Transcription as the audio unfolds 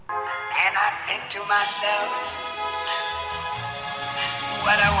I think to myself,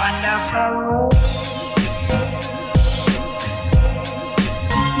 what a wonderful world.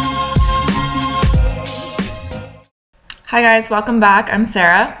 Hi guys, welcome back. I'm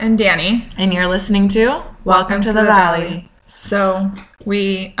Sarah. And Dani. And you're listening to Welcome to the Valley. So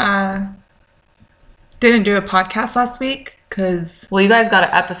we didn't do a podcast last week because... Well, you guys got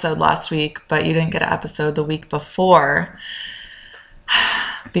an episode last week, but you didn't get an episode the week before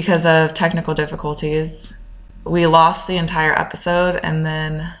because of technical difficulties. We lost the entire episode, and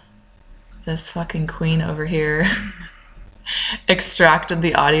then this fucking queen over here extracted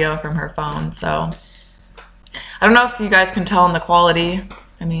the audio from her phone, so... I don't know if you guys can tell in the quality.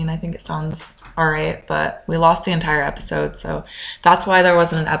 I mean, I think it sounds alright, but we lost the entire episode, so that's why there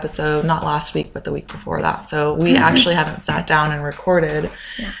wasn't an episode, not last week, but the week before that. So we actually haven't sat down and recorded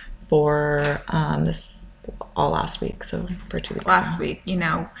for this all last week, so for 2 weeks last week, you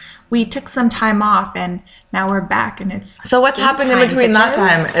know, we took some time off, and now we're back, and it's... So what's happened in between that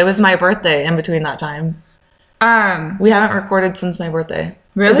time? It was my birthday in between that time. We haven't recorded since my birthday.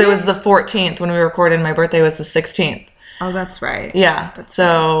 Really? Because it was the 14th when we recorded. My birthday was the 16th. Oh, that's right. Yeah. That's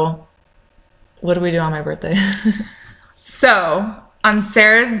so, right. What do we do on my birthday? So, on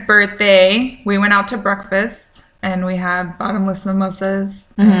Sarah's birthday, we went out to breakfast, and we had bottomless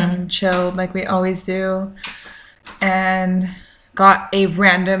mimosas and chilled like we always do, and got a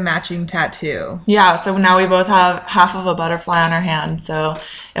random matching tattoo. Yeah, so now we both have half of a butterfly on our hand. So,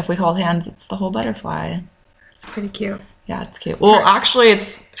 if we hold hands, it's the whole butterfly. It's pretty cute. Yeah, it's cute. Well, actually,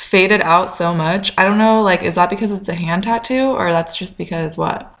 it's faded out so much. I don't know, like, is that because it's a hand tattoo, or that's just because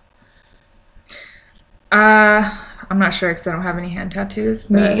what? I'm not sure because I don't have any hand tattoos.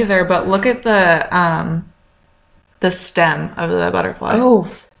 But... Me either, but look at the stem of the butterfly.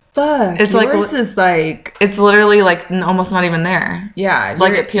 Oh, fuck. It's yours is like... It's literally, like, almost not even there. Yeah.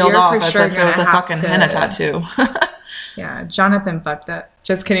 Like, it peeled off as sure if it was a fucking henna tattoo. Yeah, Jonathan fucked up.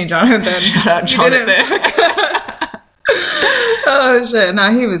 Just kidding, Jonathan. Shout out, Jonathan. Oh shit,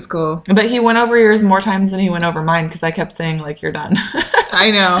 no, he was cool. But he went over yours more times than he went over mine because I kept saying, like, you're done. I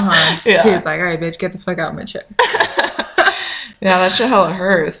know, huh? Yeah. He was like, all right, bitch, get the fuck out of my chair. Yeah, that shit hella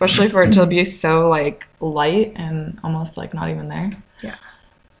hurt, especially for it to be so, like, light and almost, like, not even there. Yeah.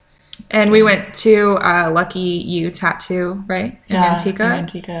 And we went to Lucky You Tattoo, right? In Antigua. In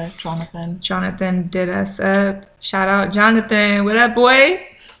Antigua, Jonathan. Jonathan did us up. Shout out, Jonathan. What up, boy?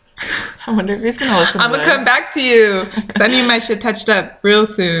 I wonder if he's gonna listen to I'm gonna come back to you because I need my shit touched up real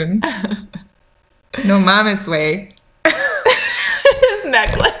soon. No mama's way. His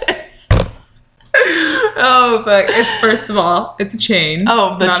necklace. Oh, but it's, first of all, it's a chain.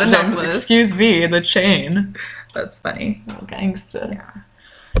 Oh, not a necklace. Excuse me, the chain. That's funny. Oh, gangsta. Yeah.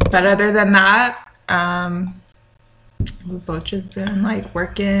 But other than that, we've both just been like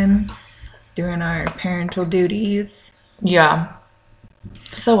working, doing our parental duties. Yeah.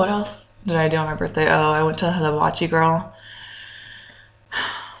 So what else did I do on my birthday? Oh, I went to the Hibachi Girl.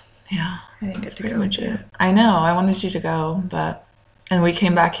 Yeah, I didn't get that's to pretty go. much it. I know, I wanted you to go, and we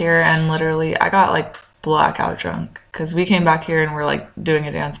came back here and literally, I got like blackout drunk because we came back here and we're like doing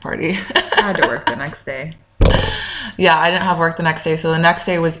a dance party. I had to work the next day. Yeah, I didn't have work the next day, so the next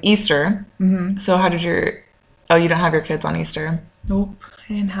day was Easter. So how did you don't have your kids on Easter? Nope,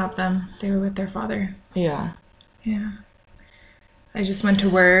 I didn't have them. They were with their father. Yeah. Yeah. I just went to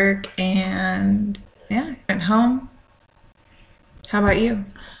work and went home. How about you?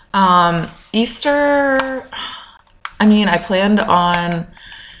 Easter, I mean, I planned on,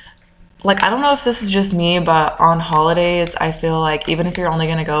 like, I don't know if this is just me, but on holidays, I feel like even if you're only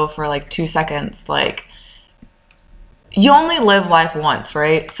going to go for like 2 seconds, like, you only live life once,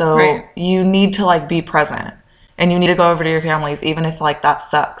 right? So you need to like be present, and you need to go over to your families, even if like that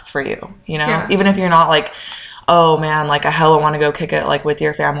sucks for you, you know? Yeah. Even if you're not like, oh man, like I hella want to go kick it like with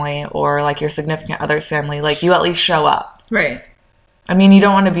your family or like your significant other's family, like you at least show up. Right. I mean, you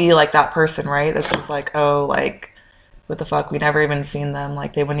don't want to be like that person, right? That's just like, oh, like, what the fuck? We never even seen them.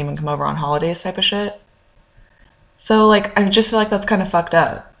 Like, they wouldn't even come over on holidays type of shit. So, like, I just feel like that's kind of fucked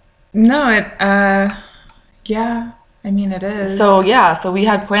up. No, yeah. I mean, it is. So, yeah. So, we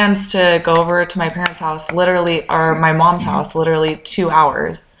had plans to go over to my parents' house, literally, or my mom's house, literally 2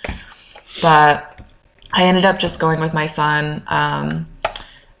 hours. But I ended up just going with my son.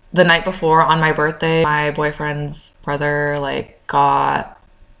 The night before on my birthday, my boyfriend's brother, like, got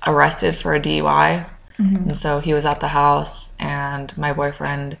arrested for a DUI. And so he was at the house, and my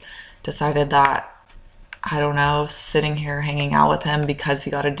boyfriend decided that, I don't know, sitting here hanging out with him because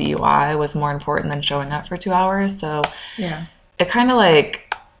he got a DUI was more important than showing up for 2 hours. So yeah, it kind of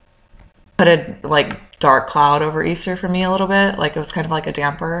like put a like dark cloud over Easter for me a little bit. Like it was kind of like a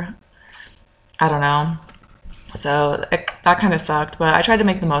damper. I don't know. So that kind of sucked, but I tried to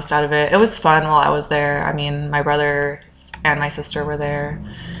make the most out of it. It was fun while I was there. I mean, my brother and my sister were there.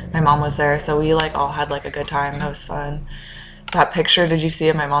 My mom was there, so we like all had like a good time. It was fun. That picture, did you see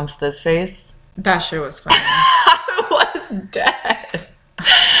of my mom's this face? That shit was funny. I was dead.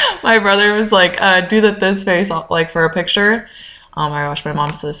 My brother was like, do the this face like for a picture. Oh my gosh, my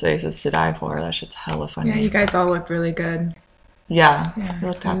mom's this face is to die for. That shit's hella funny. Yeah, you guys all looked really good. Yeah, you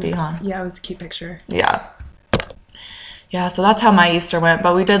looked happy, huh? Yeah, it was a cute picture. Yeah. Yeah, so that's how my Easter went.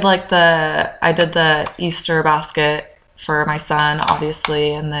 But we did like I did the Easter basket for my son,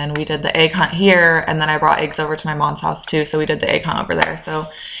 obviously, and then we did the egg hunt here, and then I brought eggs over to my mom's house too, so we did the egg hunt over there. So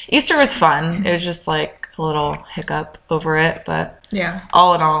Easter was fun. It was just like a little hiccup over it, but yeah,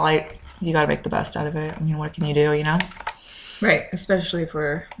 all in all, like, you gotta make the best out of it. I mean, what can you do, you know? Right, especially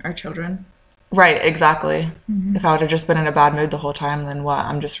for our children. Right, exactly. If I would have just been in a bad mood the whole time, then what?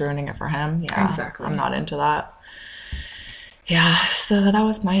 I'm just ruining it for him? Yeah, exactly. I'm not into that. Yeah, so that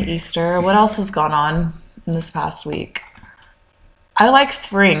was my Easter. What else has gone on in this past week? I like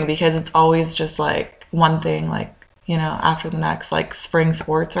spring because it's always just like one thing, like, you know, after the next. Like spring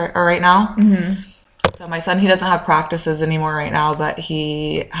sports are right now. So my son, he doesn't have practices anymore right now, but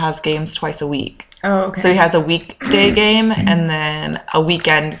he has games twice a week. Oh, okay. So he has a weekday game and then a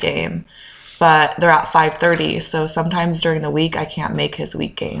weekend game, but they're at 5:30. So sometimes during the week I can't make his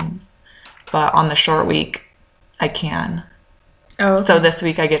week games, but on the short week I can. Oh, okay. So this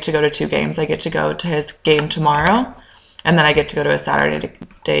week I get to go to 2 games. I get to go to his game tomorrow, and then I get to go to a Saturday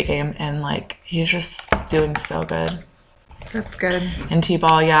day game, and like he's just doing so good. That's good. In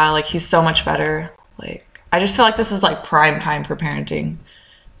T-ball, yeah, like he's so much better. Like I just feel like this is like prime time for parenting,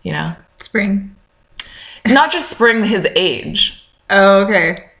 you know? Spring. Not just spring, his age. Oh,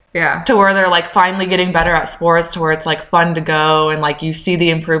 okay. Yeah. To where they're like finally getting better at sports, to where it's like fun to go and like you see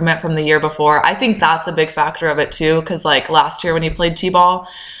the improvement from the year before. I think that's a big factor of it too, because like last year when he played T-ball,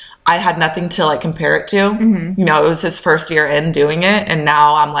 I had nothing to like compare it to. You know, it was his first year in doing it, and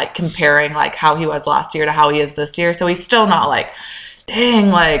now I'm like comparing like how he was last year to how he is this year. So he's still not like, dang,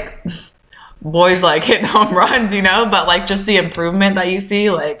 like boys like hitting home runs, you know, but like just the improvement that you see,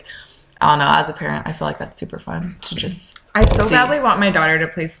 like, I don't know, as a parent, I feel like that's super fun to just I so see. badly want my daughter to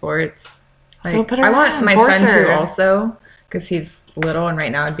play sports. Like, So put her I want in, my force son her. to also, because he's little and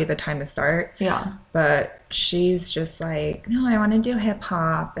right now would be the time to start. Yeah. But she's just like, no, I want to do hip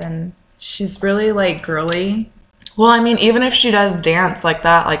hop, and she's really like girly. Well, I mean, even if she does dance like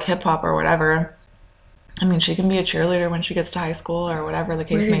that, like hip hop or whatever, I mean, she can be a cheerleader when she gets to high school or whatever the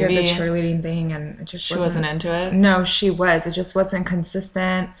case We may did be. the cheerleading thing, and it just She wasn't into it. No, she was. It just wasn't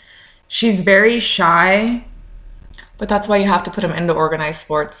consistent. She's very shy. But that's why you have to put them into organized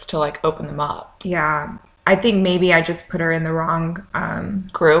sports to like open them up. Yeah, I think maybe I just put her in the wrong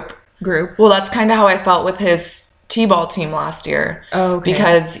Group. group. Well, that's kind of how I felt with his T-ball team last year. Oh, okay.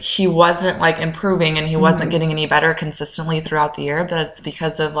 Because he wasn't like improving and he wasn't getting any better consistently throughout the year, but it's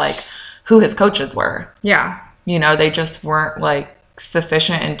because of like who his coaches were. Yeah. You know, they just weren't like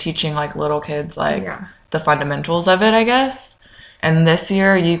sufficient in teaching like little kids like the fundamentals of it, I guess. And this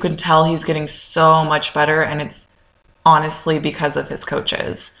year you can tell he's getting so much better, and it's honestly because of his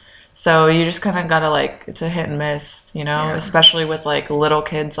coaches. So you just kind of gotta like, it's a hit and miss, you know, especially with like little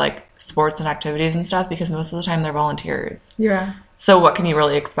kids, like sports and activities and stuff, because most of the time they're volunteers. Yeah. So what can you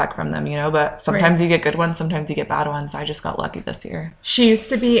really expect from them, you know? But sometimes you get good ones, sometimes you get bad ones. I just got lucky this year. She used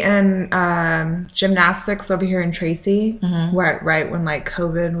to be in gymnastics over here in Tracy, where right when like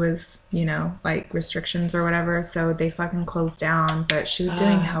COVID was, you know, like restrictions or whatever. So they fucking closed down, but she was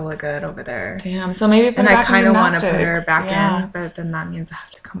doing hella good over there. Damn. So maybe put And her I back in kind of want to put her gymnastics. back in, but then that means I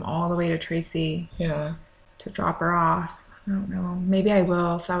have to come all the way to Tracy Yeah. to drop her off. I don't know. Maybe I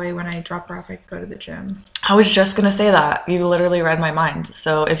will. So that way when I drop her off, I can go to the gym. I was just gonna say that. You literally read my mind.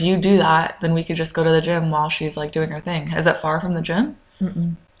 So if you do that, then we could just go to the gym while she's like doing her thing. Is it far from the gym?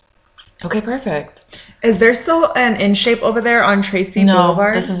 Okay, perfect. Is there still an In Shape over there on Tracy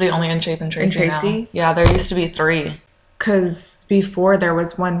Boulevard? This is the only In Shape in Tracy, Tracy? now. Yeah, there used to be 3. Because before there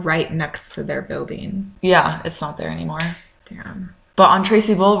was one right next to their building. Yeah, it's not there anymore. Damn. But on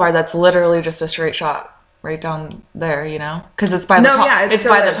Tracy Boulevard, that's literally just a straight shot right down there, you know? Because it's by the it's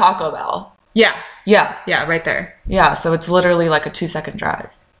by the Taco Bell. Yeah. Yeah. Yeah, right there. Yeah, so it's literally like a 2-second drive.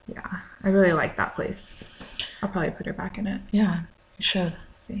 Yeah. I really like that place. I'll probably put her back in it. Yeah, you should.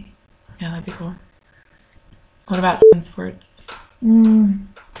 See. Yeah, that'd be cool. What about sports?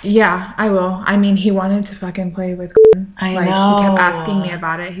 Yeah, I will. I mean, he wanted to fucking play with I like, know. he kept asking me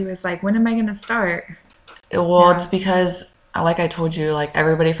about it. He was like, when am I going to start? Well, it's because, like I told you, like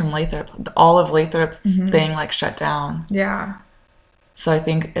everybody from Lathrop, all of Lathrop's thing like shut down. Yeah. So I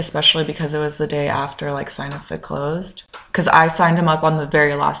think especially because it was the day after like signups had closed. Because I signed him up on the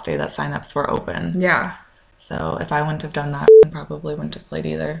very last day that signups were open. Yeah. So if I wouldn't have done that, I probably wouldn't have played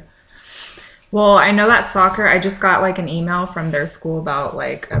either. Well, I know that soccer, I just got like an email from their school about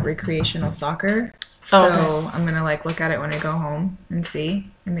like a recreational soccer. So I'm going to like look at it when I go home and see.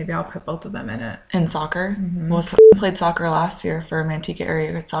 And maybe I'll put both of them in it. In soccer? Well, so I played soccer last year for Manteca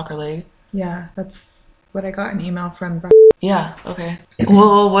Area Soccer League. Yeah, that's what I got an email from. Yeah, okay.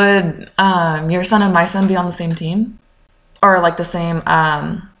 Well, would your son and my son be on the same team? Or like the same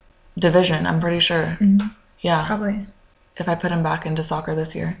division, I'm pretty sure. Yeah. Probably. If I put him back into soccer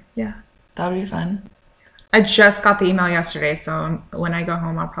this year. Yeah. That would be fun. I just got the email yesterday, so when I go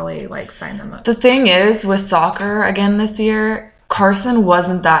home, I'll probably like sign them up. The thing is, with soccer again this year, Carson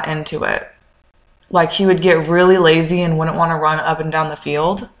wasn't that into it. Like, he would get really lazy and wouldn't want to run up and down the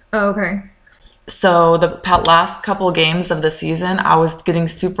field. Oh, okay. So the last couple games of the season, I was getting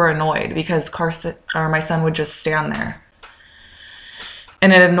super annoyed because Carson or my son would just stand there.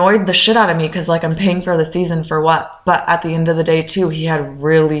 And it annoyed the shit out of me because, like, I'm paying for the season for what? But at the end of the day, too, he had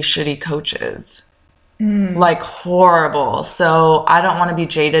really shitty coaches. Like, horrible. So I don't want to be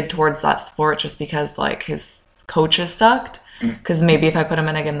jaded towards that sport just because, like, his coaches sucked. Because maybe if I put him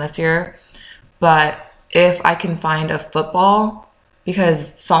in again this year. But if I can find a football,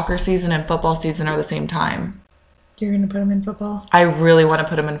 because soccer season and football season are the same time. You're going to put him in football? I really want to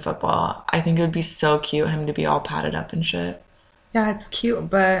put him in football. I think it would be so cute, him to be all padded up and shit. Yeah, it's cute,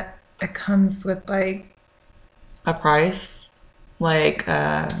 but it comes with, like... A price? Like,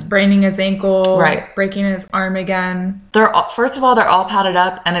 spraining his ankle, right. Breaking his arm again. First of all, they're all padded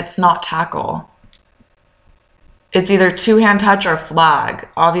up, and it's not tackle. It's either two-hand touch or flag.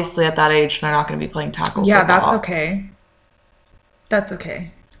 Obviously, at that age, they're not going to be playing tackle Yeah, football. that's okay. That's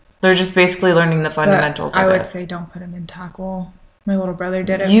okay. They're just basically learning the fundamentals of it. I would say don't put him in tackle. My little brother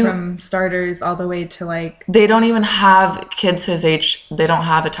did it from starters all the way to, like... They don't even have kids his age. They don't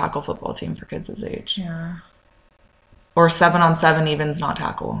have a tackle football team for kids his age. Yeah. Or 7-on-7 even's not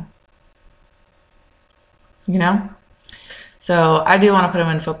tackle. You know? So I do want to put him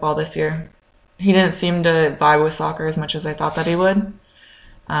in football this year. He didn't seem to vibe with soccer as much as I thought that he would.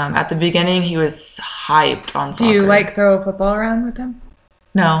 At the beginning, he was hyped on soccer. Do you, like, throw a football around with him?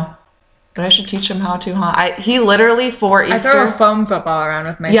 No. But I should teach him how to, huh? He literally, for Easter... I throw a foam football around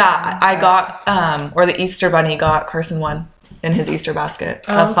with my son. I got, or the Easter Bunny got Carson one in his Easter basket.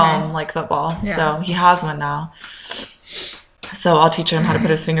 A foam, like, football. Yeah. So he has one now. So I'll teach him how to put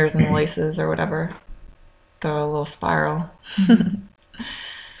his fingers in the laces or whatever. Throw a little spiral.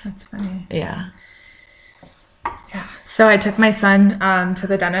 That's funny. Yeah. Yeah. So I took my son to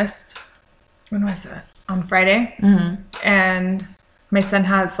the dentist. When was it? On Friday. And my son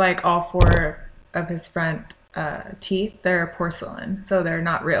has like all 4 of his front teeth. They're porcelain, so they're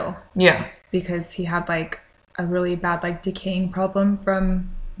not real. Yeah. Because he had like a really bad like decaying problem from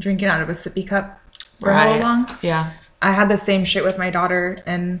drinking out of a sippy cup for how long. Yeah. I had the same shit with my daughter,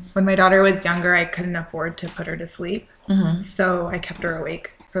 and when my daughter was younger, I couldn't afford to put her to sleep. So I kept her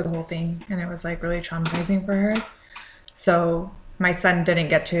awake for the whole thing, and it was like really traumatizing for her. So my son didn't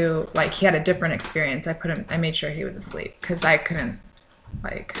get to, like, he had a different experience. I made sure he was asleep because I couldn't,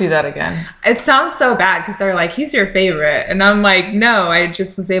 like... Do that again. It sounds so bad because they're like, he's your favorite. And I'm like, no, I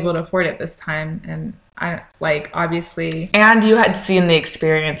just was able to afford it this time. And I, like, obviously... And you had seen the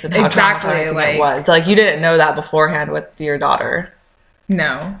experience and how traumatizing it was. Like, you didn't know that beforehand with your daughter.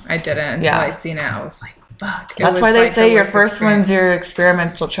 No, I didn't until I seen it. I was like, fuck. That's why they say your first one's your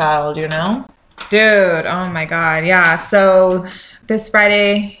experimental child, you know? Dude, oh my God. Yeah. So this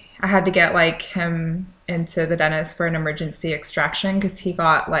Friday, I had to get, like, him into the dentist for an emergency extraction because he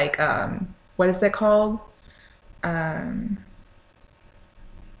got, like, what is it called?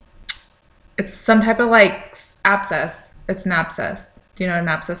 It's some type of, like, abscess. It's an abscess. Do you know what an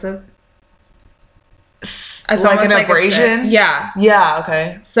abscess is? It's like an abrasion? Yeah. Yeah,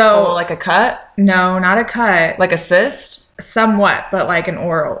 okay. So... like a cut? No, not a cut. Like a cyst? Somewhat, but like an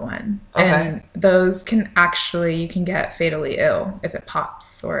oral one. Okay. And those can actually, you can get fatally ill if it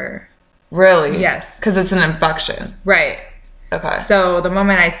pops or... Really? Yes. Because it's an infection. Right. Okay. So the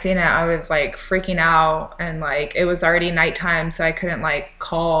moment I seen it, I was like freaking out, and like it was already nighttime, so I couldn't like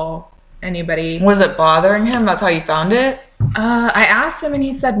call anybody. Was it bothering him? That's how you found it? I asked him and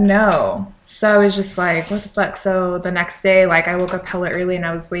he said no. So I was just like, what the fuck? So the next day, like I woke up hella early and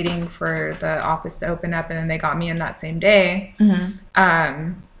I was waiting for the office to open up, and then they got me in that same day.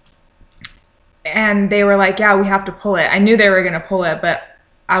 And they were like, yeah, we have to pull it. I knew they were going to pull it, but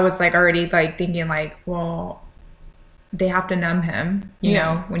I was like already like thinking like, well, they have to numb him, you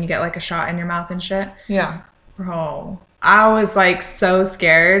know, when you get like a shot in your mouth and shit. Yeah. Bro, I was like so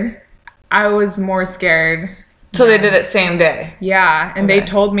scared. I was more scared. So they did it same day. Yeah, and Okay. they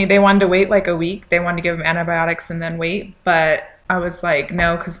told me they wanted to wait like a week. They wanted to give him antibiotics and then wait. But I was like,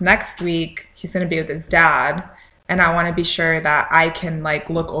 no, because next week he's going to be with his dad. And I want to be sure that I can like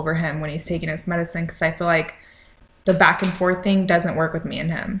look over him when he's taking his medicine. Because I feel like the back and forth thing doesn't work with me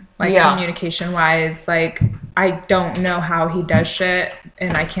and him. Like communication wise, like I don't know how he does shit.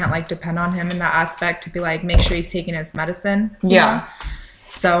 And I can't like depend on him in that aspect to be like, make sure he's taking his medicine. Yeah. Know?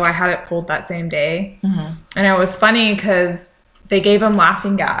 So I had it pulled that same day. Mm-hmm. And it was funny because they gave him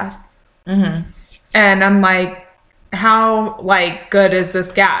laughing gas. Mm-hmm. And I'm like, how, like, good is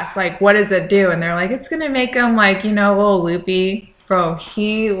this gas? Like, what does it do? And they're like, it's going to make him, like, you know, a little loopy. Bro,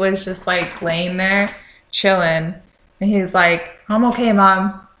 he was just, like, laying there, chilling. And he's like, I'm okay,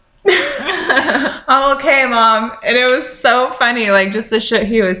 Mom. I'm okay, Mom. And it was so funny, like, just the shit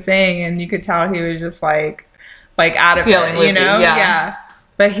he was saying. And you could tell he was just, like out of feeling it, loopy, you know? Yeah.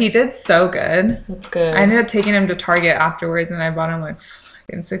 But he did so good. That's good. I ended up taking him to Target afterwards, and I bought him like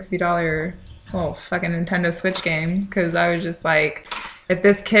fucking $60 fucking Nintendo Switch game, because I was just like, if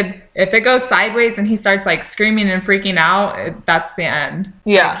it goes sideways and he starts like screaming and freaking out, that's the end.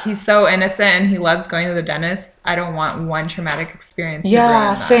 Yeah. Like, he's so innocent and he loves going to the dentist. I don't want one traumatic experience. Yeah,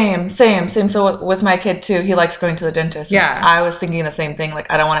 to ruin that. same. So with my kid too, he likes going to the dentist. Yeah. I was thinking the same thing. Like,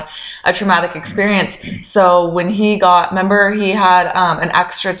 I don't want a traumatic experience. So when remember he had an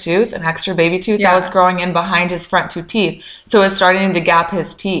extra baby tooth that was growing in behind his front two teeth. So it was starting to gap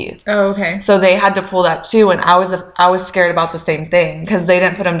his teeth. Oh, okay. So they had to pull that too. And I was scared about the same thing because they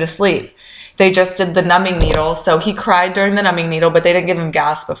didn't put him to sleep. They just did the numbing needle. So he cried during the numbing needle, but they didn't give him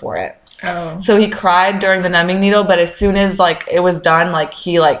gas before it. Oh. So he cried during the numbing needle, but as soon as like it was done, like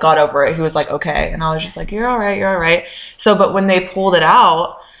he like got over it. He was like, okay. And I was just like, you're all right. So, but when they pulled it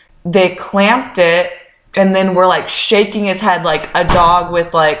out, they clamped it and then were like shaking his head like a dog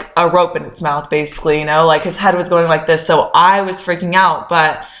with like a rope in its mouth, basically, you know, like his head was going like this. So I was freaking out,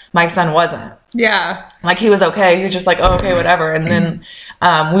 but my son wasn't. Yeah. Like he was okay. He was just like, oh, okay, whatever. And then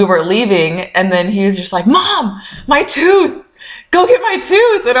we were leaving and then he was just like, Mom, my tooth. Go get my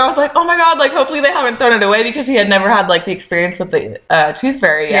tooth. And I was like, oh my God, like hopefully they haven't thrown it away, because he had never had like the experience with the tooth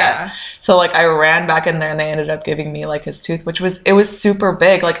fairy yet. Yeah. So like I ran back in there and they ended up giving me like his tooth, it was super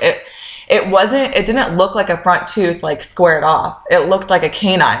big. Like it didn't look like a front tooth like squared off. It looked like a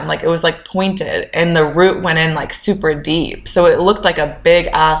canine. Like it was like pointed and the root went in like super deep. So it looked like a big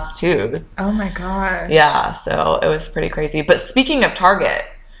ass tooth. Oh my gosh. Yeah. So it was pretty crazy. But speaking of Target,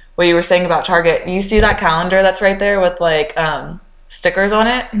 what you were saying about Target, you see that calendar that's right there with like stickers on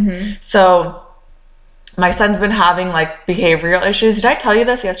it? Mm-hmm. So my son's been having like behavioral issues. Did I tell you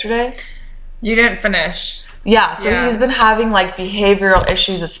this yesterday? You didn't finish. Yeah, so he's been having like behavioral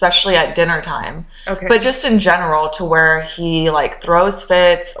issues, especially at dinner time. Okay. But just in general, to where he like throws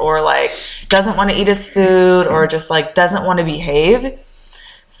fits or like doesn't want to eat his food or just like doesn't want to behave.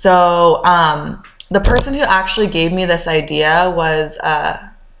 So the person who actually gave me this idea was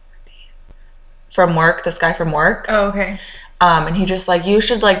from work, this guy from work. Oh, okay. And he just like, you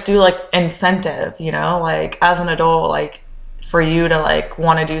should like do like incentive, you know, like as an adult, like for you to like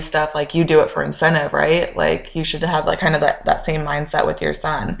want to do stuff, like you do it for incentive, right? Like you should have like kind of that same mindset with your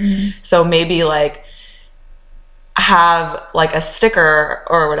son. Mm-hmm. So maybe like have like a sticker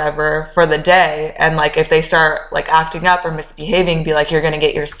or whatever for the day, and like if they start like acting up or misbehaving, be like, you're gonna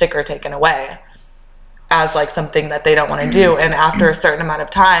get your sticker taken away as like something that they don't want to do. And after a certain amount of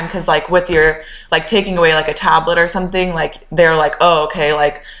time, because like with your like taking away like a tablet or something, like they're like, oh, okay,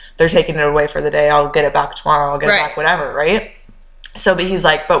 like they're taking it away for the day, I'll get it back tomorrow, I'll get it back whatever, right? So but he's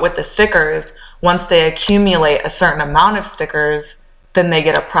like, but with the stickers, once they accumulate a certain amount of stickers, then they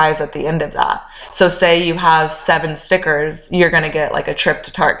get a prize at the end of that. So say you have 7 stickers, you're going to get like a trip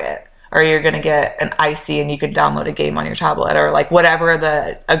to Target, or you're going to get an icy and you could download a game on your tablet, or like whatever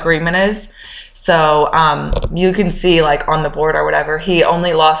the agreement is. So you can see like on the board or whatever, he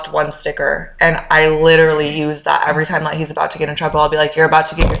only lost 1 sticker. And I literally use that every time that he's about to get in trouble. I'll be like, you're about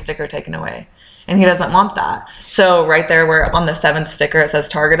to get your sticker taken away. And he doesn't want that. So right there, where on the 7th sticker, it says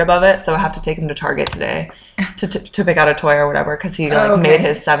Target above it. So I have to take him to Target today to pick out a toy or whatever, because he like made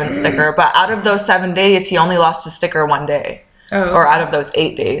his 7th sticker. But out of those 7 days, he only lost a sticker 1 day. Or out of those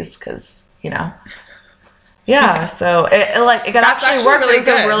 8 days, because, you know. Yeah, so it could actually work. Really, it's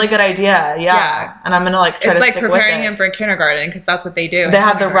a really good idea. Yeah. And I'm gonna like try to stick with it. It's like preparing him for kindergarten, because that's what they do. They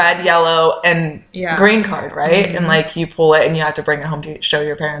have the red, yellow, and green card, right? Mm-hmm. And like you pull it and you have to bring it home to show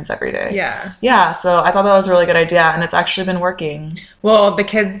your parents every day. Yeah. Yeah, so I thought that was a really good idea, and it's actually been working. Well, the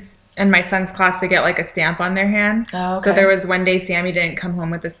kids in my son's class, they get like a stamp on their hand. Oh, okay. So there was one day Sammy didn't come home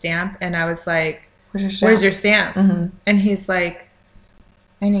with a stamp, and I was like, Where's your stamp? Mm-hmm. And he's like,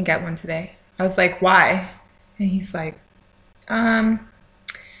 I didn't get one today. I was like, why? And he's like, I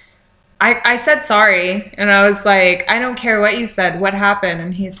said sorry. And I was like, I don't care what you said. What happened?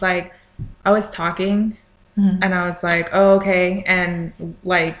 And he's like, I was talking. Mm-hmm. And I was like, oh, okay. And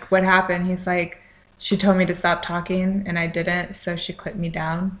like, what happened? He's like, she told me to stop talking and I didn't. So she clipped me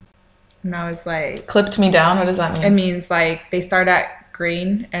down. And I was like, Clipped me down? What does that mean? it means like they start at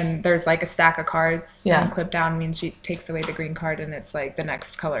green and there's like a stack of cards. Yeah. And clip down means she takes away the green card and it's like the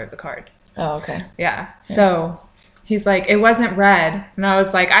next color of the card. Oh, okay. Yeah. So he's like, it wasn't red. And I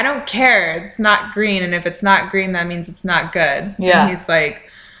was like, I don't care. It's not green. And if it's not green, that means it's not good. Yeah. And he's like,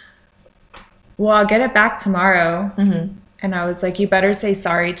 well, I'll get it back tomorrow. Mm-hmm. And I was like, you better say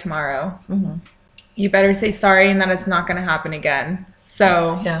sorry tomorrow. Mm-hmm. You better say sorry and that it's not going to happen again.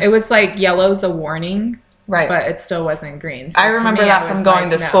 So Yeah. it was like yellow's a warning, Right. but it still wasn't green. So I to remember me, that I from was going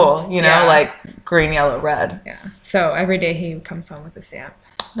like, to no. school, you know, Yeah. like green, yellow, red. Yeah. So every day he comes home with a stamp.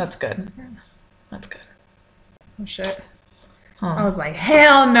 That's good. That's good. Oh, shit. Huh. I was like,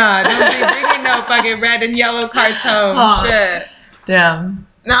 hell no. Don't be bringing no fucking red and yellow cards home. Huh. Shit. Damn.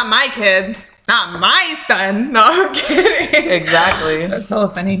 Not my kid. Not my son. No, I'm kidding. Exactly. That's so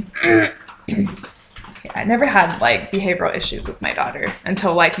funny. Yeah, I never had like behavioral issues with my daughter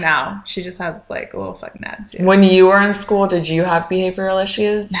until like now. She just has like a little fucking attitude. When you were in school, did you have behavioral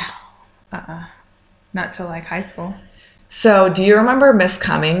issues? No. Not till like high school. So, do you remember Miss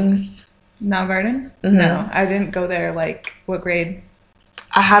Cummings? Now Garden? Mm-hmm. No, I didn't go there. Like, what grade?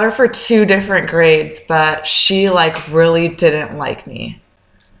 I had her for 2 different grades, but she like really didn't like me.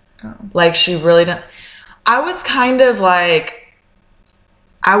 Oh. Like she really didn't. I was kind of like,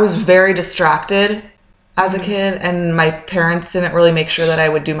 I was very distracted as a kid, and my parents didn't really make sure that I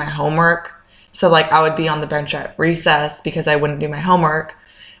would do my homework. So like I would be on the bench at recess because I wouldn't do my homework,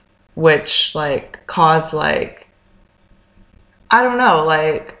 which like caused like, I don't know,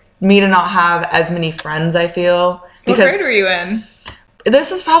 like me to not have as many friends, I feel. What grade were you in?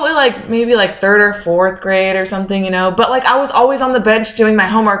 This is probably like maybe like 3rd or 4th grade or something, you know, but like I was always on the bench doing my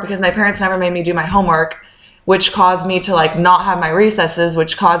homework because my parents never made me do my homework, which caused me to like not have my recesses,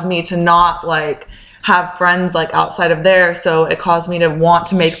 which caused me to not like have friends like outside of there. So it caused me to want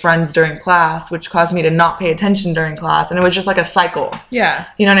to make friends during class, which caused me to not pay attention during class. And it was just like a cycle. Yeah.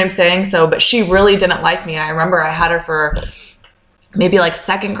 You know what I'm saying? So, but she really didn't like me. I remember I had her for maybe like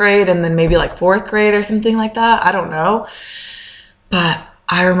 2nd grade and then maybe like 4th grade or something like that. I don't know. But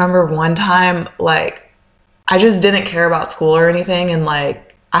I remember one time, like, I just didn't care about school or anything. And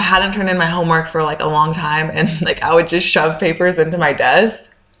like, I hadn't turned in my homework for like a long time. And like, I would just shove papers into my desk.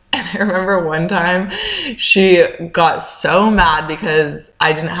 And I remember one time she got so mad because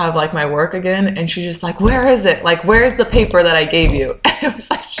I didn't have like my work again. And she's just like, where is it? Like, where's the paper that I gave you? And it was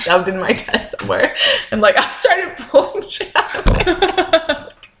like shoved in my desk somewhere. And like, I started pulling shit out of my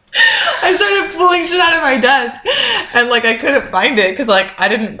desk. I started pulling shit out of my desk. And like, I couldn't find it because like,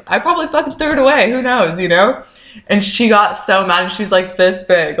 I probably fucking threw it away. Who knows, you know? And she got so mad. And she's like this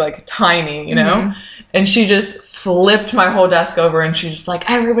big, like tiny, you know? Mm-hmm. And she just flipped my whole desk over, and she's just like,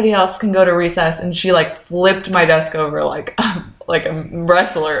 everybody else can go to recess. And she like flipped my desk over like a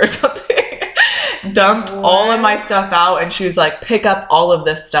wrestler or something. Dumped all of my stuff out, and she was like, pick up all of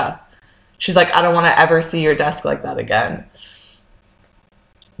this stuff. She's like, I don't want to ever see your desk like that again.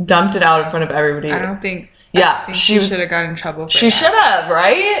 Dumped it out in front of everybody. I think she should have gotten in trouble for She that. should have,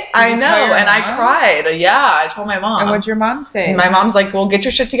 right? I know. And I cried. Yeah, I told my mom. And what'd your mom say? And my mom's like, well, get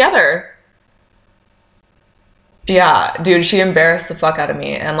your shit together. Yeah, dude, she embarrassed the fuck out of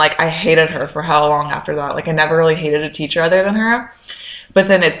me. And like, I hated her for how long after that? Like, I never really hated a teacher other than her. But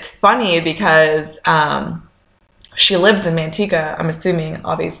then it's funny because she lives in Manteca, I'm assuming,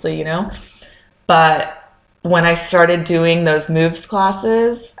 obviously, you know. But when I started doing those moves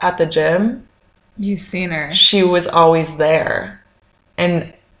classes at the gym, you've seen her. She was always there.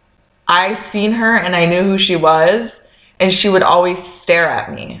 And I seen her and I knew who she was. And she would always stare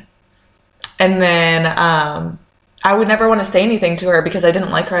at me. And then I would never want to say anything to her because I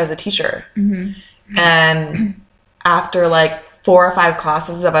didn't like her as a teacher. Mm-hmm. And after like 4 or 5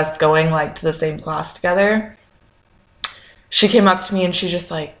 classes of us going like to the same class together, she came up to me and she's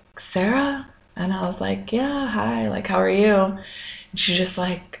just like, Sarah? And I was like, yeah, hi, like, how are you? And she's just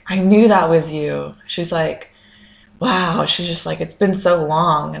like, I knew that was you. She's like, wow. She's just like, it's been so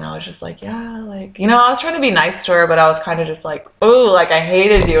long. And I was just like, yeah, like, you know, I was trying to be nice to her, but I was kind of just like, oh, like, I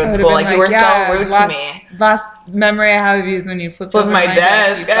hated you in school. Like, you were so rude to me. Last memory I have of you is when you flipped over my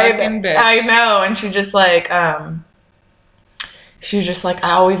desk. You fucking bitch. I know. And she just like, she was just like,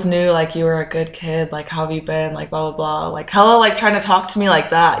 I always knew like you were a good kid. Like, how have you been? Like, blah, blah, blah. Like, hella like trying to talk to me like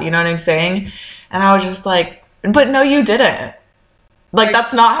that. You know what I'm saying? And I was just like, but no, you didn't. Like,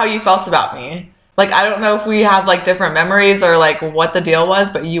 that's not how you felt about me. Like, I don't know if we have, like, different memories or, like, what the deal was,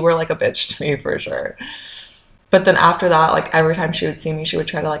 but you were, like, a bitch to me for sure. But then after that, like, every time she would see me, she would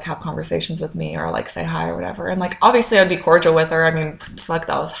try to, like, have conversations with me or, like, say hi or whatever. And, like, obviously I'd be cordial with her. I mean, fuck,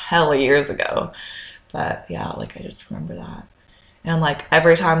 that was hella years ago. But, yeah, like, I just remember that. And, like,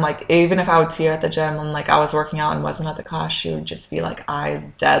 every time, like, even if I would see her at the gym and, like, I was working out and wasn't at the class, she would just be, like,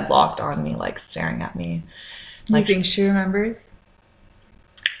 eyes dead locked on me, like, staring at me. Like, you think she remembers?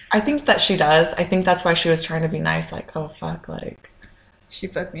 I think that she does. I think that's why she was trying to be nice. Like, oh, fuck, like. She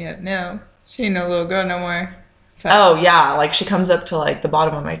fucked me up. No. She ain't no little girl no more. Fuck. Oh, yeah. Like, she comes up to, like, the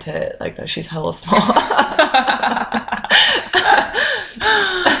bottom of my tit. Like, that she's hella small.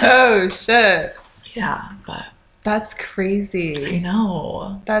 Oh, shit. Yeah, but. That's crazy. I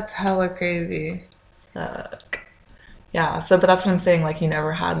know. That's hella crazy. Yeah, so, but that's what I'm saying. Like, you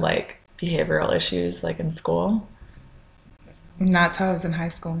never had, like, behavioral issues, like, in school? Not till I was in high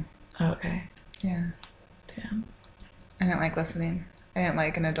school. Oh, okay. Yeah. Damn. I didn't like listening. I didn't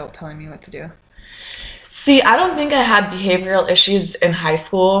like an adult telling me what to do. See, I don't think I had behavioral issues in high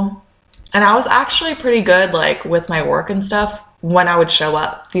school. And I was actually pretty good, like, with my work and stuff when I would show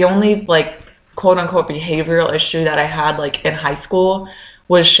up. The only, like, quote-unquote behavioral issue that I had, like, in high school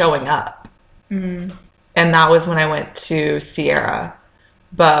was showing up. Mm. And that was when I went to Sierra.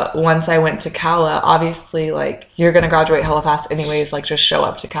 But once I went to Cala, obviously, like, you're going to graduate hella fast anyways, like, just show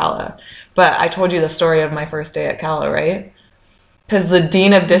up to Cala. But I told you the story of my first day at Cala, right? Because the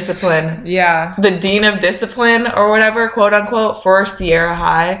dean of discipline, Yeah. the dean of discipline or whatever, quote unquote, for Sierra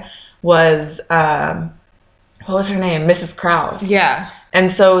High was, what was her name? Mrs. Krause. Yeah.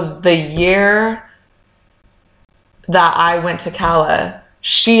 And so the year that I went to Cala,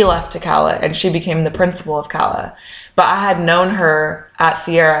 she left to Cala and she became the principal of Cala. But I had known her at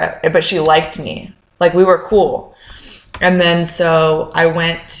Sierra, but she liked me. Like, we were cool. And then so I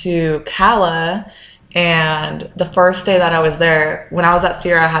went to Cala, and the first day that I was there, when I was at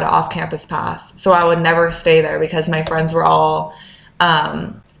Sierra, I had an off-campus pass. So I would never stay there because my friends were all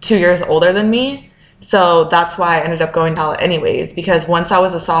 2 years older than me. So that's why I ended up going to Cala anyways, because once I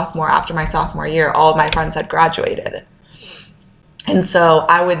was a sophomore, after my sophomore year, all of my friends had graduated. And so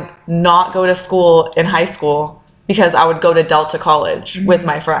I would not go to school in high school because I would go to Delta College with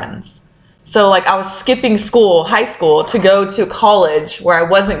my friends. So, like, I was skipping school, high school, to go to college where I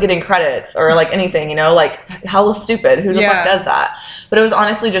wasn't getting credits or, like, anything, you know? Like, hella stupid. Who the fuck does that? But it was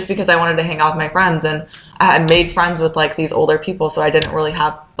honestly just because I wanted to hang out with my friends, and I had made friends with, like, these older people, so I didn't really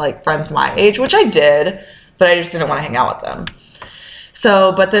have, like, friends my age, which I did, but I just didn't want to hang out with them.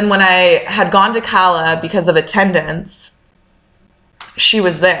 So, but then when I had gone to Cala because of attendance, she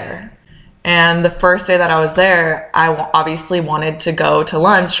was there. And the first day that I was there, I obviously wanted to go to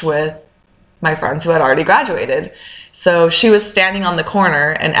lunch with my friends who had already graduated. So she was standing on the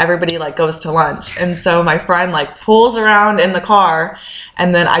corner and everybody, like, goes to lunch. And so my friend, like, pulls around in the car,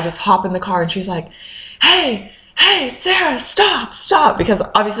 and then I just hop in the car and she's like, hey, Sarah, stop. Because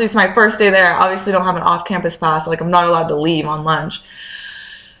obviously it's my first day there. I obviously don't have an off-campus pass. Like, I'm not allowed to leave on lunch.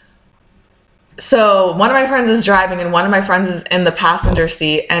 So one of my friends is driving and one of my friends is in the passenger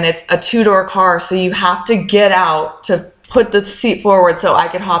seat, and it's a two-door car, so you have to get out to put the seat forward so I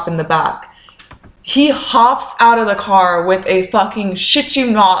could hop in the back. He hops out of the car with a fucking, shit you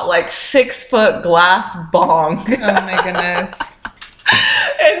not, like 6-foot glass bong. Oh my goodness.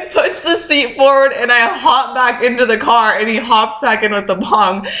 And puts the seat forward, and I hop back into the car, and he hops back in with the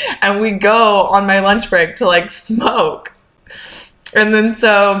bong, and we go on my lunch break to, like, smoke. And then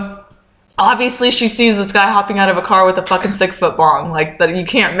so obviously she sees this guy hopping out of a car with a fucking 6-foot bong, like, that you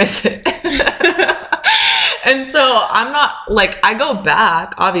can't miss it. And so I'm not, like, I go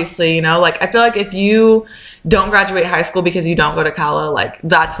back, obviously, you know, like, I feel like if you don't graduate high school because you don't go to Cala, like,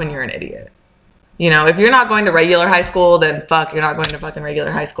 that's when you're an idiot. You know, if you're not going to regular high school, then fuck, you're not going to fucking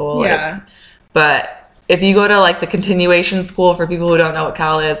regular high school. Yeah. Like, but if you go to, like, the continuation school, for people who don't know what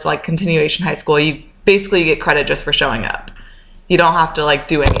Cala is, like, continuation high school, you basically get credit just for showing up. You don't have to, like,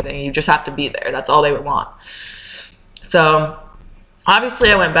 do anything. You just have to be there. That's all they would want. So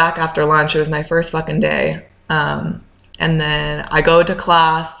obviously I went back after lunch. It was my first fucking day. And then I go to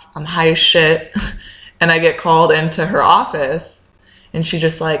class. I'm high as shit. And I get called into her office. And she's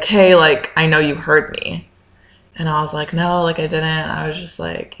just like, hey, like, I know you heard me. And I was like, no, like, I didn't. I was just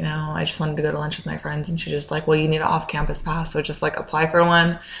like, you know, I just wanted to go to lunch with my friends. And she's just like, well, you need an off-campus pass. So just, like, apply for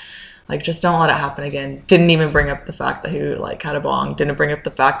one. Like, just don't let it happen again. Didn't even bring up the fact that he, like, had a bong. Didn't bring up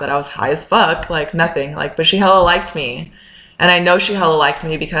the fact that I was high as fuck. Like, nothing. Like, but she hella liked me. And I know she hella liked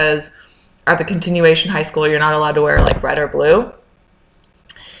me because at the continuation high school, you're not allowed to wear, like, red or blue.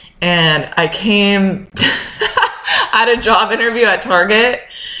 and I came I had a job interview at Target,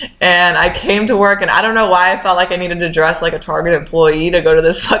 and I came to work, and I don't know why I felt like I needed to dress like a Target employee to go to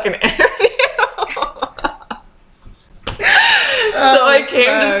this fucking interview. So I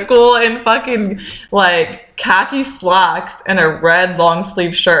came to school in fucking like khaki slacks and a red long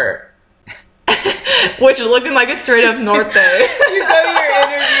sleeve shirt, which looking like a straight up North Day. You go to your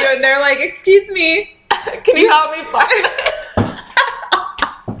interview and they're like, "Excuse me, can you help me find this?"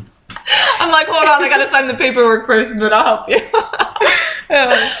 I'm like, hold on, I gotta sign the paperwork first and then I'll help you.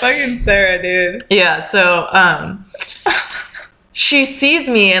 Oh, fucking Sarah, dude. Yeah, so she sees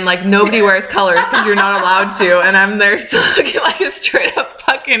me and like nobody wears colors because you're not allowed to, and I'm there still looking like a straight up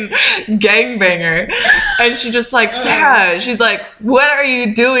fucking gangbanger, and she just like, Sarah, she's like, what are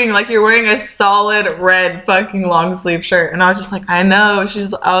you doing? Like, you're wearing a solid red fucking long sleeve shirt. And I was just like, I know.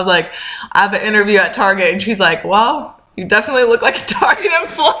 I was like, I have an interview at Target, and she's like, well, you definitely look like a Target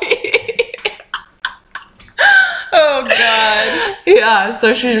employee. Oh god. Yeah,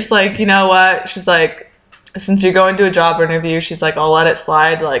 so she's just like, you know what, she's like, since you're going to a job interview, she's like, I'll let it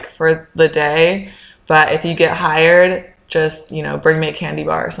slide like for the day, but if you get hired, just, you know, bring me a candy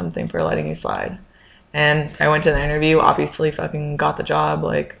bar or something for letting you slide. And I went to the interview, obviously fucking got the job,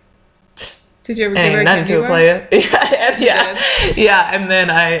 like, did you ever give her a nothing candy to bar? play it. Yeah, and then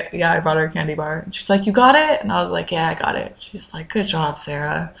I brought her a candy bar, and she's like, you got it? And I was like, yeah, I got it. She's like, good job,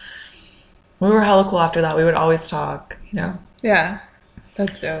 Sarah. We were hella cool after that. We would always talk, you know? Yeah,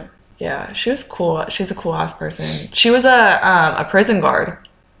 that's dope. Yeah, she was cool. She's a cool ass person. She was a prison guard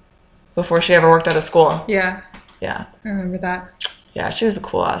before she ever worked at a school. Yeah. Yeah. I remember that. Yeah, she was a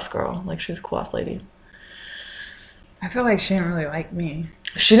cool ass girl. Like, she was a cool ass lady. I feel like she didn't really like me.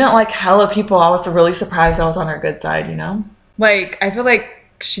 She didn't like hella people. I was really surprised I was on her good side, you know? Like, I feel like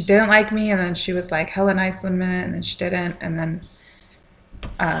she didn't like me, and then she was like hella nice one minute, and then she didn't, and then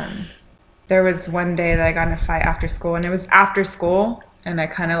there was one day that I got in a fight after school, and it was after school, and I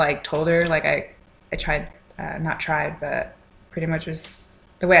kind of like told her, like, I tried, not tried, but pretty much was,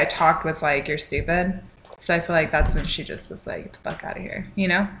 the way I talked was like, you're stupid. So I feel like that's when she just was like, get the fuck out of here, you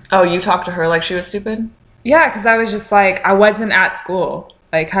know? Oh, you talked to her like she was stupid? Yeah, because I was just like, I wasn't at school.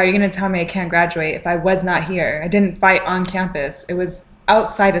 Like, how are you going to tell me I can't graduate if I was not here? I didn't fight on campus. It was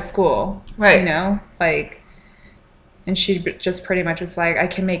outside of school. Right. You know? Like, and she just pretty much was like, I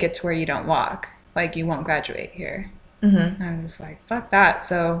can make it to where you don't walk. Like, you won't graduate here. Mm-hmm. And I was like, fuck that.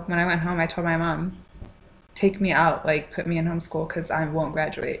 So when I went home, I told my mom, take me out, like, put me in homeschool because I won't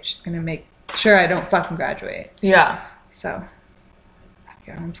graduate. She's going to make sure I don't fucking graduate. Yeah. So, I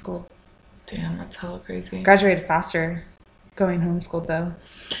got homeschooled. Damn, that's hella crazy. Graduated faster going homeschooled, though.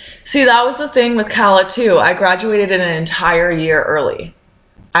 See, that was the thing with Cala, too. I graduated an entire year early.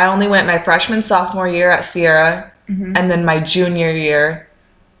 I only went my freshman, sophomore year at Sierra, and then my junior year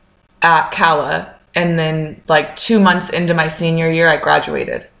at Cala. And then, like, 2 months into my senior year, I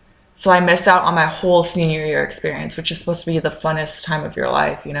graduated. So I missed out on my whole senior year experience, which is supposed to be the funnest time of your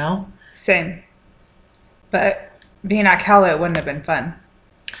life, you know? Same. But being at Cala, it wouldn't have been fun.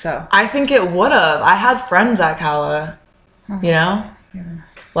 So I think it would have. I had friends at Cala, you know? Yeah.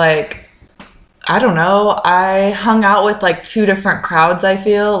 Like, I don't know. I hung out with, like, 2 different crowds, I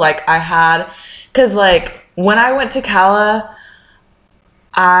feel. Like, I had... Because, like, when I went to Cala,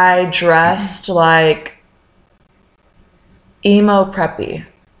 I dressed like emo preppy,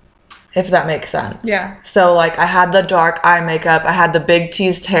 if that makes sense. Yeah. So, like, I had the dark eye makeup, I had the big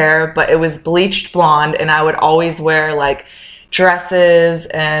teased hair, but it was bleached blonde, and I would always wear, like, dresses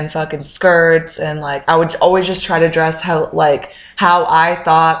and fucking skirts, and, like, I would always just try to dress how I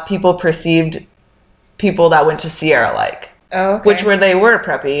thought people perceived people that went to Sierra like. Oh, okay. Which they were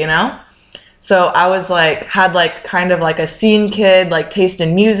preppy, you know? So I was like, had like kind of like a scene kid, like taste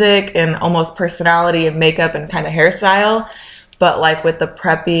in music and almost personality and makeup and kind of hairstyle, but like with the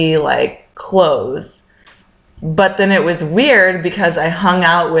preppy like clothes. But then it was weird because I hung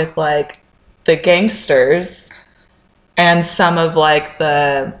out with like the gangsters and some of like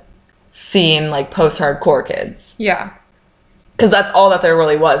the scene like post-hardcore kids. Yeah. Because that's all that there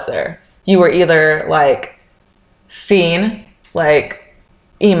really was there. You were either like scene, like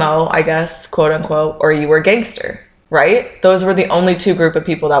emo, I guess, quote unquote, or you were gangster, right? Those were the only 2 group of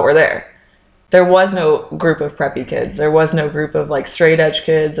people that were there. There was no group of preppy kids. There was no group of like straight edge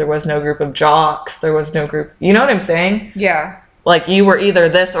kids. There was no group of jocks. There was no group, you know what I'm saying? Yeah. Like you were either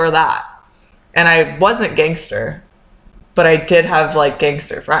this or that. And I wasn't gangster, but I did have like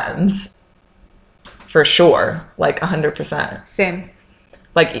gangster friends. For sure. Like 100%. Same.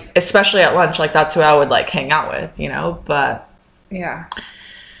 Like, especially at lunch, like that's who I would like hang out with, you know? But yeah.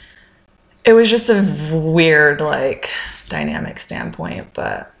 It was just a weird, like, dynamic standpoint,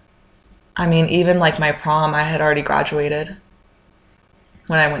 but I mean, even like my prom, I had already graduated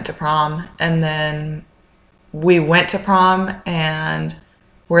when I went to prom. And then we went to prom and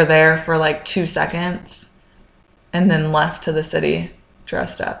were there for like 2 seconds and then left to the city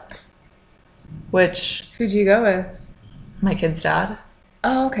dressed up. Which, Who'd you go with? my kid's dad.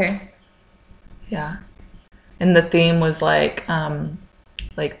 Oh, okay. Yeah. And the theme was like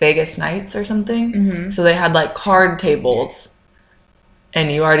Vegas nights or something. Mm-hmm. So they had like card tables. And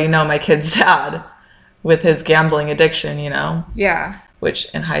you already know my kid's dad with his gambling addiction, you know? Yeah.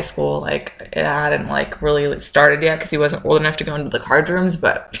 Which in high school, like, it hadn't like really started yet because he wasn't old enough to go into the card rooms,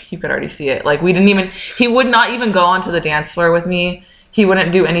 but you could already see it. Like, he would not even go onto the dance floor with me. He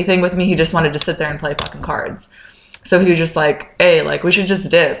wouldn't do anything with me. He just wanted to sit there and play fucking cards. So he was just like, hey, like, we should just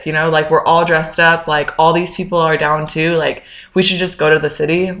dip, you know? Like, we're all dressed up. Like, all these people are down too. Like, we should just go to the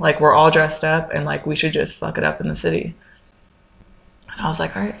city. Like, we're all dressed up and like, we should just fuck it up in the city. I was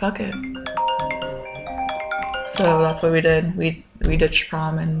like, all right, fuck it. So that's what we did. We ditched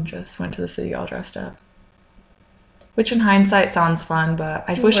prom and just went to the city all dressed up. Which in hindsight sounds fun, but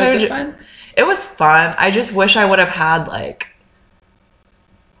I wish I would. Fun? It was fun. I just wish I would have had like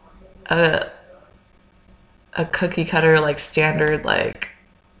a cookie cutter, like standard, like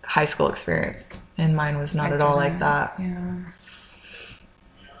high school experience. And mine was not at all like that. Yeah.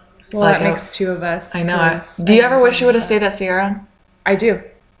 Well, Like, that makes two of us. I know. 'cause Do you I ever wish you would have that. stayed at Sierra? I do.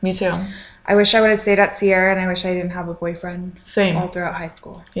 Me too. I wish I would have stayed at Sierra, and I wish I didn't have a boyfriend Same. all throughout high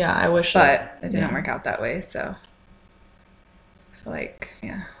school. Yeah, I wish. But it didn't yeah. work out that way, so I feel like,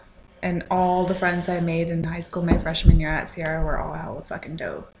 yeah. And all the friends I made in high school my freshman year at Sierra were all hella fucking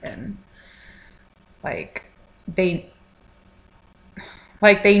dope. And like they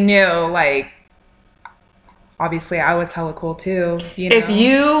knew, like, obviously I was hella cool too, you know. If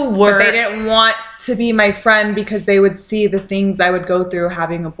you were, But they didn't want to be my friend because they would see the things I would go through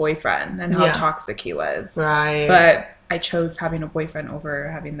having a boyfriend and how Yeah. toxic he was. right? But I chose having a boyfriend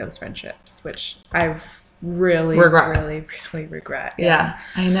over having those friendships, which I really regret. Yeah,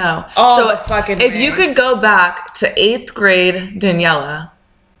 I know. All so the fucking if you way. could go back to 8th grade Daniela,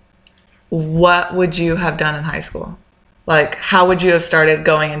 what would you have done in high school? Like, how would you have started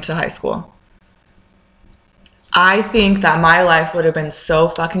going into high school? I think that my life would have been so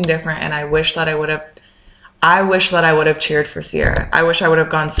fucking different, and I wish that I would have cheered for Sierra. I wish I would have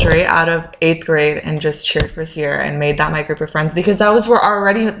gone straight out of 8th grade and just cheered for Sierra and made that my group of friends, because that was were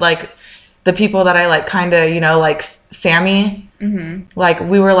already like the people that I like, kind of, you know, like Sammy. Mm-hmm. Like,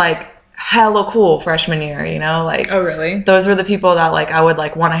 we were like hella cool freshman year, you know, like, Oh, really? those were the people that like I would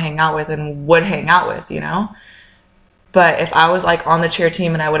like want to hang out with and would hang out with, you know. But if I was like on the cheer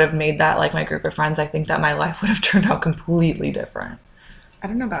team and I would have made that like my group of friends, I think that my life would have turned out completely different. I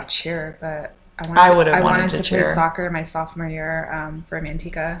don't know about cheer, but I would have I wanted wanted to to cheer. play soccer my sophomore year for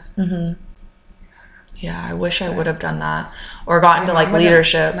Manteca. Yeah, I wish I would have done that, or got into like mom wouldn't-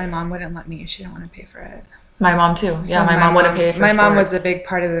 leadership. My mom wouldn't let me. She didn't want to pay for it. My mom too. Yeah, So my mom wouldn't pay for My mom was a sports. big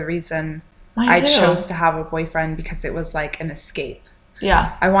part of the reason Mine I too. chose to have a boyfriend, because it was like an escape.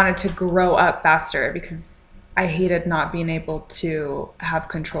 Yeah, I wanted to grow up faster because I hated not being able to have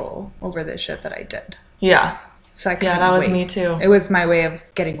control over the shit that I did. yeah, So I couldn't yeah. That was wait. me too. It was my way of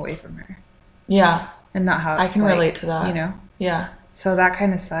getting away from her Yeah, and not how I can like, relate to that. You know, Yeah, so that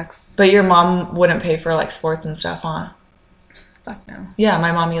kind of sucks. but your mom wouldn't pay for like sports and stuff, huh? Fuck no. Yeah,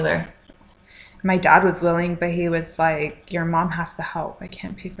 my mom either. My dad was willing, but he was like, "Your mom has to help. I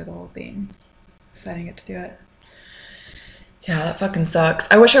can't pay for the whole thing," so I didn't get to do it. Yeah, that fucking sucks.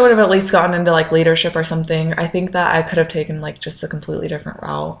 I wish I would have at least gotten into like leadership or something. I think that I could have taken like just a completely different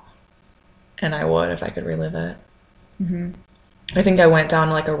route, and I would if I could relive it. Mm-hmm. I think I went down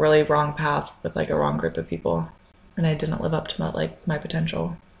like a really wrong path with like a wrong group of people, and I didn't live up to like my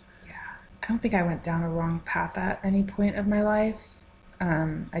potential. I don't think I went down a wrong path at any point of my life.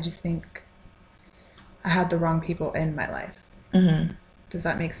 I just think I had the wrong people in my life. Mm-hmm. Does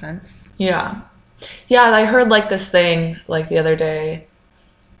that make sense? Yeah. Yeah, I heard like this thing like the other day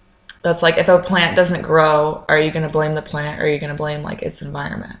that's like, if a plant doesn't grow, are you going to blame the plant, or are you going to blame like its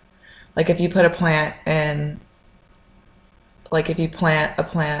environment? Like, if you put a plant in, like if you plant a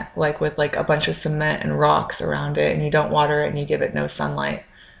plant like with like a bunch of cement and rocks around it, and you don't water it and you give it no sunlight,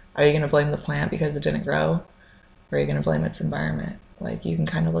 are you going to blame the plant because it didn't grow, or are you going to blame its environment? Like, you can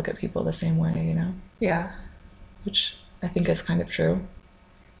kind of look at people the same way, you know? Yeah. Which I think is kind of true.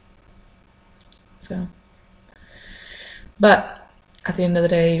 So, but at the end of the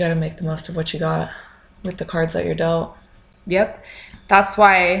day, you got to make the most of what you got with the cards that you're dealt. Yep. That's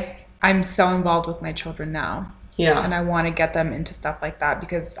why I'm so involved with my children now. Yeah. And I want to get them into stuff like that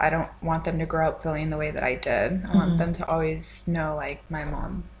because I don't want them to grow up feeling the way that I did. I want them to always know, like, my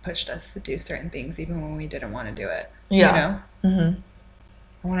mom pushed us to do certain things even when we didn't want to do it. Yeah. You know?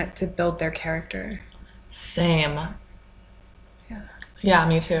 I want it to build their character. Same. Yeah. Yeah,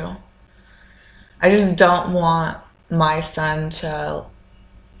 me too. I just don't want my son to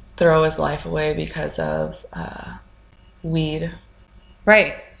throw his life away because of weed.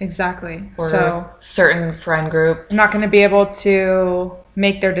 Right, exactly. Or So certain friend groups. I'm not going to be able to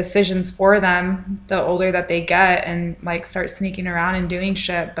make their decisions for them the older that they get and like start sneaking around and doing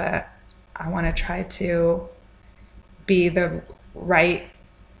shit, but I want to try to be the right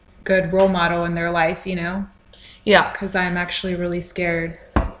good role model in their life, you know? Yeah. Because I'm actually really scared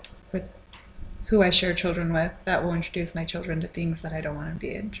with who I share children with that will introduce my children to things that I don't want to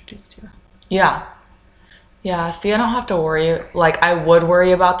be introduced to. Yeah. Yeah, see, I don't have to worry. Like, I would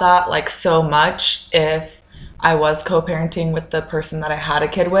worry about that, like, so much if I was co-parenting with the person that I had a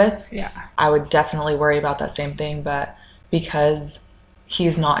kid with. Yeah. I would definitely worry about that same thing, but because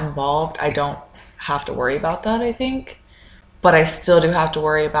he's not involved, I don't have to worry about that, I think. But I still do have to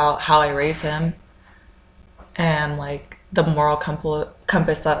worry about how I raise him and, like, the moral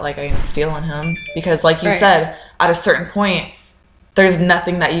compass that, like, I instill in him. Because, like you said, at a certain point, there's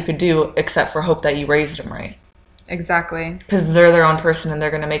nothing that you could do except for hope that you raised them right. Exactly. Because they're their own person and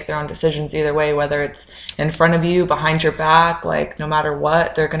they're going to make their own decisions either way, whether it's in front of you, behind your back, like no matter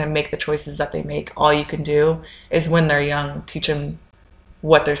what, they're going to make the choices that they make. All you can do is when they're young, teach them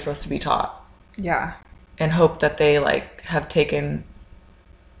what they're supposed to be taught. Yeah. And hope that they like have taken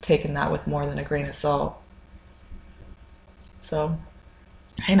that with more than a grain of salt. So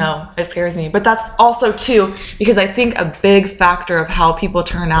I know, it scares me. But that's also, too, because I think a big factor of how people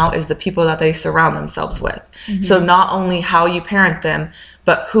turn out is the people that they surround themselves with. Mm-hmm. So not only how you parent them,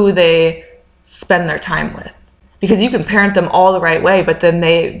 but who they spend their time with. Because you can parent them all the right way, but then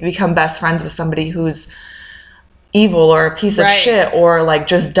they become best friends with somebody who's evil or a piece of shit or, like,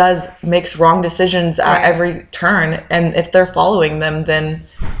 just makes wrong decisions at every turn. And if they're following them, then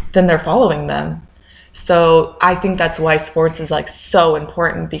they're following them. So I think that's why sports is like so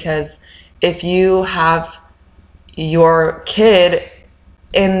important, because if you have your kid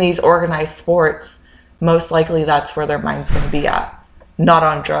in these organized sports, most likely that's where their mind's going to be at. Not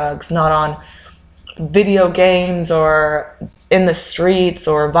on drugs, not on video games or in the streets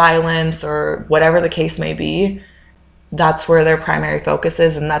or violence or whatever the case may be. That's where their primary focus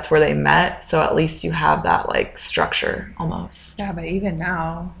is, and that's where they met. So at least you have that like structure almost. Yeah, but even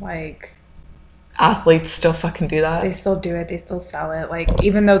now, like, athletes still fucking do that. They still do it. They still sell it. Like,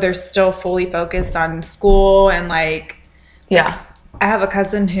 even though they're still fully focused on school and, like... Yeah. I have a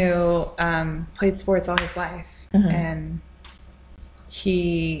cousin who played sports all his life. Mm-hmm. And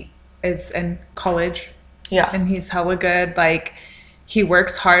he is in college. Yeah. And he's hella good. Like, he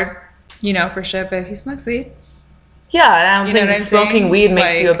works hard, you know, for shit, but he smokes weed. Yeah, and I don't think smoking weed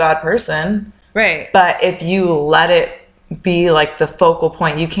makes you a bad person. Right. But if you let it be like the focal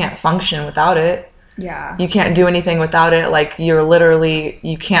point, you can't function without it. Yeah. You can't do anything without it. Like,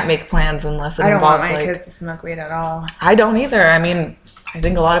 you can't make plans unless it involves, like... I don't want my kids to smoke weed at all. I don't either. I mean, I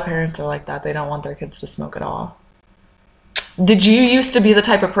think a lot of parents are like that. They don't want their kids to smoke at all. Did you used to be the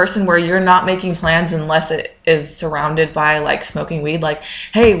type of person where you're not making plans unless it is surrounded by, like, smoking weed? Like,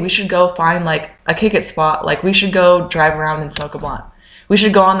 hey, we should go find, like, a kick-it spot. Like, we should go drive around and smoke a blunt. We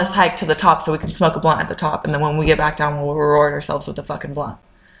should go on this hike to the top so we can smoke a blunt at the top. And then when we get back down, we'll reward ourselves with a fucking blunt.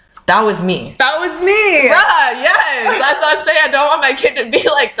 That was me. That was me. Bruh, yes. That's what I'm saying. I don't want my kid to be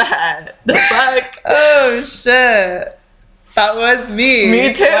like that. The fuck? Oh, shit. That was me.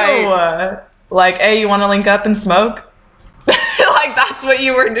 Me too. Like, hey, you want to link up and smoke? Like, that's what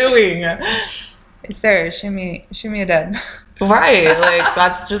you were doing. Hey, Sarah, shoot me a dud. Right. Like,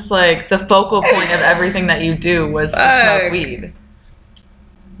 that's just, like, the focal point of everything that you do was to smoke weed.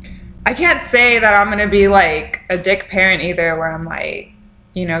 I can't say that I'm going to be, like, a dick parent either where I'm like,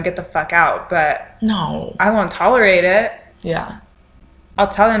 you know, get the fuck out. But no, I won't tolerate it. Yeah. I'll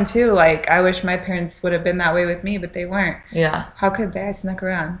tell them, too, like, I wish my parents would have been that way with me, but they weren't. Yeah. How could they? I snuck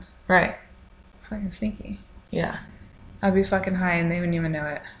around. Right. It's fucking sneaky. Yeah. I'd be fucking high and they wouldn't even know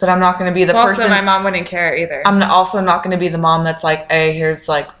it. But I'm not going to be the person... Also, my mom wouldn't care either. I'm also not going to be the mom that's like, hey, here's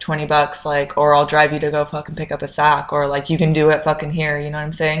like $20, like, or I'll drive you to go fucking pick up a sack, or like, you can do it fucking here, you know what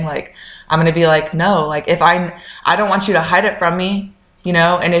I'm saying? Like, I'm going to be like, no, like, if I don't want you to hide it from me, you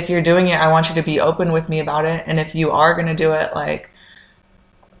know, and if you're doing it, I want you to be open with me about it, and if you are going to do it, like,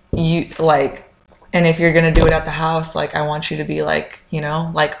 and if you're going to do it at the house, like, I want you to be like, you know,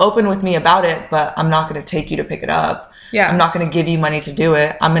 like, open with me about it, but I'm not going to take you to pick it up. Yeah. I'm not going to give you money to do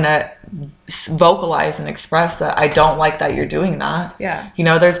it. I'm going to vocalize and express that I don't like that you're doing that. Yeah. You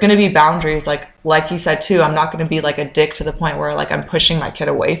know, there's going to be boundaries. Like you said too, I'm not going to be like a dick to the point where like I'm pushing my kid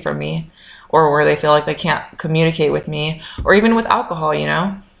away from me, or where they feel like they can't communicate with me, or even with alcohol, you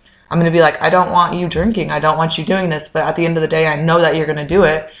know. I'm going to be like, I don't want you drinking. I don't want you doing this. But at the end of the day, I know that you're going to do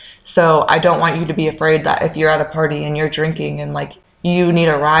it. So I don't want you to be afraid that if you're at a party and you're drinking and like you need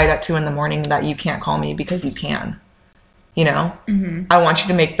a ride at 2 a.m, that you can't call me, because you can, you know. I want you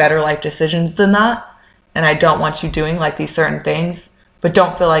to make better life decisions than that. And I don't want you doing like these certain things, but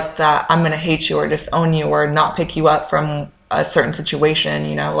don't feel like that I'm going to hate you or disown you or not pick you up from a certain situation.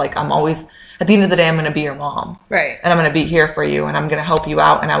 You know, like I'm always, at the end of the day, I'm going to be your mom. Right. And I'm going to be here for you, and I'm going to help you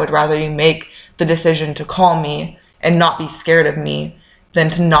out. And I would rather you make the decision to call me and not be scared of me than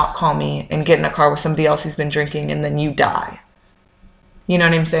to not call me and get in a car with somebody else who's been drinking and then you die. You know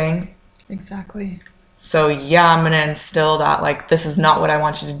what I'm saying? Exactly. So yeah, I'm going to instill that, like, this is not what I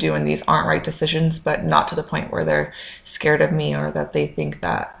want you to do and these aren't right decisions, but not to the point where they're scared of me or that they think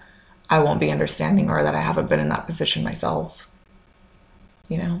that I won't be understanding or that I haven't been in that position myself.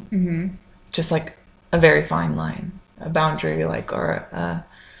 You know? Just like a very fine line, a boundary, like, or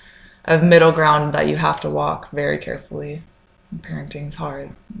a middle ground that you have to walk very carefully. Parenting's hard,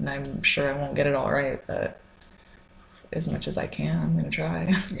 and I'm sure I won't get it all right, but as much as I can, I'm gonna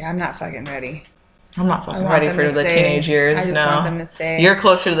try. Yeah, I'm not fucking ready. I'm not fucking ready for the teenage years. I just want them to stay. You're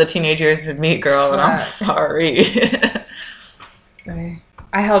closer to the teenage years than me, girl, and I'm sorry.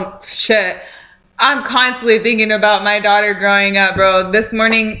 I'm constantly thinking about my daughter growing up, bro. This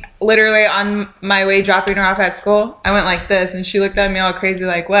morning, literally on my way dropping her off at school, I went like this, and she looked at me all crazy,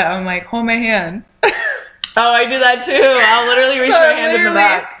 like, what? I'm like, hold my hand. Oh, I do that too. I'll literally reach my hand in the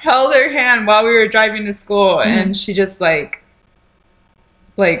back. Held her hand while we were driving to school, and she just like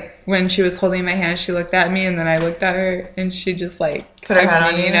when she was holding my hand, she looked at me, and then I looked at her, and she just like put her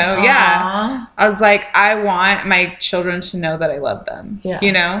hand on you know. Aww. Yeah, I was like, I want my children to know that I love them. Yeah,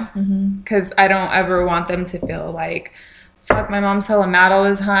 you know, because I don't ever want them to feel like, fuck, my mom's hella mad all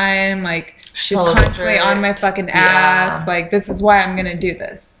the time, like she's constantly on my fucking ass. Like, this is why I'm gonna do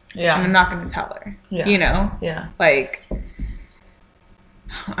this. Yeah, and I'm not gonna tell her. Yeah, you know. Yeah, like,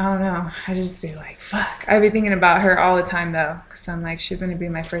 I don't know. I just be like, fuck. I'd be thinking about her all the time though, because I'm like, she's gonna be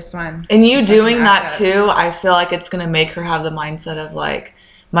my first one. And you doing that too, I feel like it's gonna make her have the mindset of like,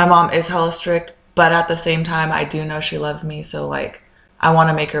 my mom is hella strict, but at the same time, I do know she loves me, so like, I want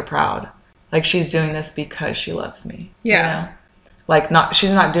to make her proud. Like, she's doing this because she loves me. Yeah. You know? Like,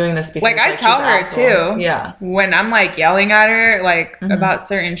 she's not doing this because, like, I tell her too. Yeah. When I'm like yelling at her, like, about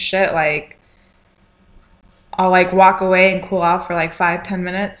certain shit, like, I'll like walk away and cool off for like 5-10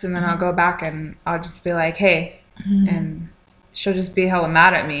 minutes, and then I'll go back and I'll just be like, hey, and she'll just be hella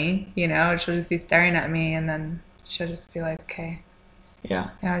mad at me, you know, she'll just be staring at me, and then she'll just be like, okay.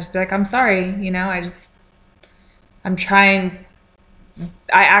 Yeah. And I'll just be like, I'm sorry, you know, I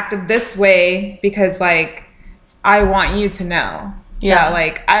acted this way because like, I want you to know that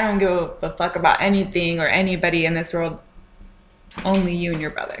like, I don't give a fuck about anything or anybody in this world, only you and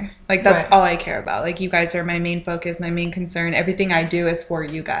your brother. Like, that's all I care about. Like, you guys are my main focus, my main concern. Everything I do is for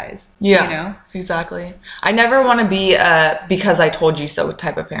you guys. Yeah, you know? Exactly. I never want to be a because I told you so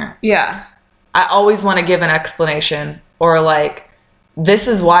type of parent. Yeah. I always want to give an explanation, or like, this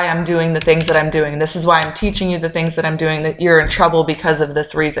is why I'm doing the things that I'm doing. This is why I'm teaching you the things that I'm doing, that you're in trouble because of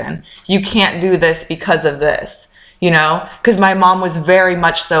this reason. You can't do this because of this, you know? Because my mom was very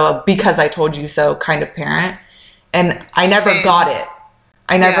much so a because I told you so kind of parent. And I never got it.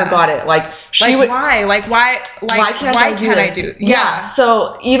 I never got it. Like, she would. Why? Like, why can't I do? Yeah.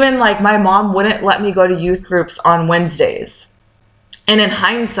 So even like, my mom wouldn't let me go to youth groups on Wednesdays. And in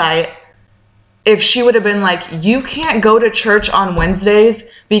hindsight, if she would have been like, you can't go to church on Wednesdays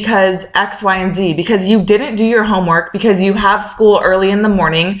because X, Y, and Z, because you didn't do your homework, because you have school early in the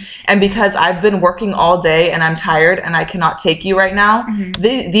morning, and because I've been working all day and I'm tired and I cannot take you right now.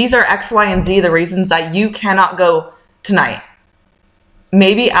 These are X, Y, and Z, the reasons that you cannot go tonight.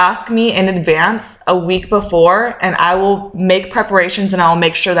 Maybe ask me in advance a week before, and I will make preparations and I'll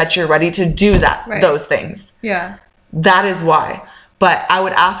make sure that you're ready to do those things. Yeah. That is why. But I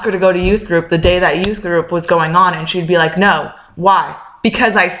would ask her to go to youth group the day that youth group was going on, and she'd be like, no. Why?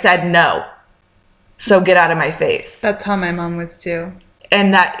 Because I said no. So get out of my face. That's how my mom was too.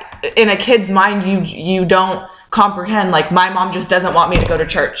 And that, in a kid's mind, you don't comprehend, like, my mom just doesn't want me to go to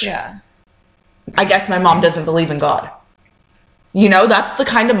church. Yeah. I guess my mom doesn't believe in God. You know, that's the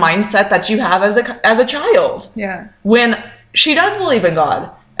kind of mindset that you have as a child. Yeah. When she does believe in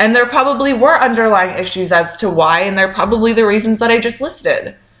God. And there probably were underlying issues as to why, and they're probably the reasons that I just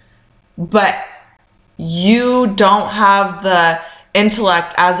listed. But you don't have the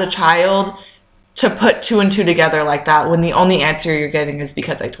intellect as a child to put 2 and 2 together like that when the only answer you're getting is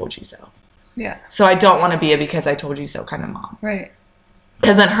because I told you so. Yeah. So I don't want to be a because I told you so kind of mom. Right.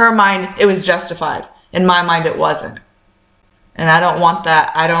 Because in her mind, it was justified. In my mind, it wasn't. And I don't want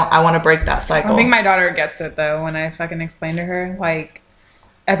that. I want to break that cycle. I think my daughter gets it, though, when I fucking explain to her. Like,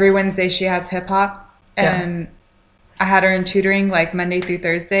 every Wednesday she has hip-hop. And I had her in tutoring, like, Monday through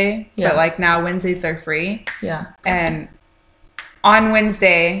Thursday. Yeah. But, like, now Wednesdays are free. Yeah. And on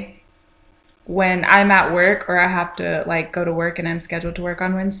Wednesday, when I'm at work or I have to, like, go to work and I'm scheduled to work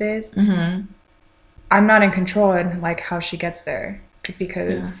on Wednesdays, I'm not in control in, like, how she gets there.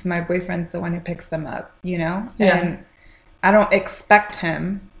 Because my boyfriend's the one who picks them up, you know? Yeah. And I don't expect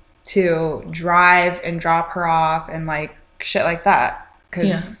him to drive and drop her off and, like, shit like that.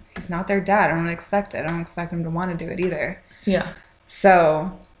 Because he's not their dad. I don't expect it. I don't expect him to want to do it either. Yeah.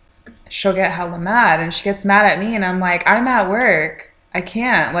 So she'll get hella mad. And she gets mad at me. And I'm like, I'm at work. I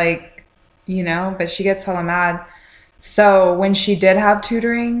can't. Like, you know? But she gets hella mad. So when she did have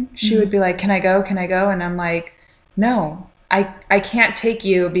tutoring, she would be like, can I go? Can I go? And I'm like, no. I can't take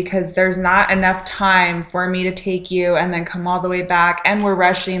you because there's not enough time for me to take you and then come all the way back. And we're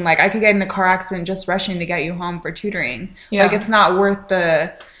rushing. Like, I could get in a car accident just rushing to get you home for tutoring. Yeah. Like, it's not worth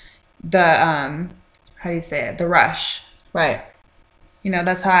the how do you say it? The rush. Right. You know,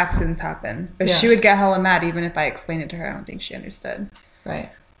 that's how accidents happen. But she would get hella mad even if I explained it to her. I don't think she understood. Right.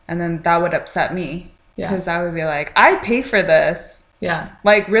 And then that would upset me. Yeah. Because I would be like, I pay for this. Yeah.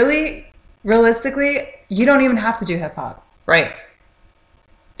 Like, really, realistically, you don't even have to do hip-hop. Right.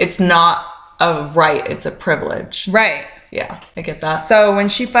 It's not a right, it's a privilege. Right. Yeah, I get that. So when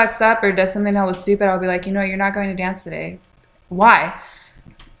she fucks up or does something hella stupid, I'll be like, you know, you're not going to dance today. Why?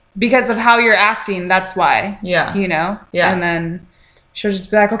 Because of how you're acting, that's why. Yeah. You know? Yeah. And then she'll just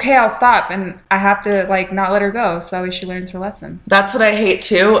be like, okay, I'll stop. And I have to, like, not let her go. So that way she learns her lesson. That's what I hate,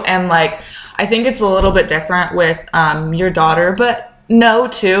 too. And, like, I think it's a little bit different with your daughter. But no,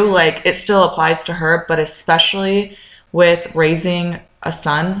 too. Like, it still applies to her. But especially with raising a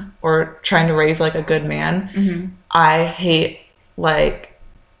son or trying to raise, like, a good man, I hate, like,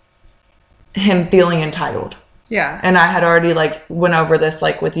 him feeling entitled. Yeah. And I had already, like, went over this,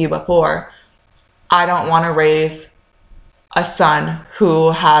 like, with you before. I don't want to raise a son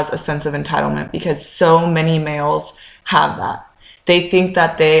who has a sense of entitlement because so many males have that. They think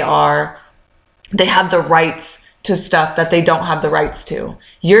that they have the rights to stuff that they don't have the rights to.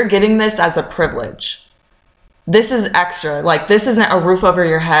 You're getting this as a privilege. This is extra. Like, this isn't a roof over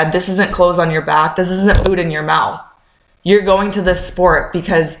your head. This isn't clothes on your back. This isn't food in your mouth. You're going to this sport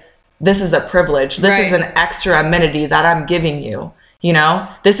because this is a privilege. This is an extra amenity that I'm giving you. You know?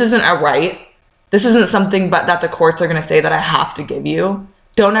 This isn't a right. This isn't something but that the courts are going to say that I have to give you.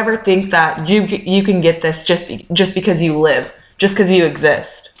 Don't ever think that you can get this just because you live, just because you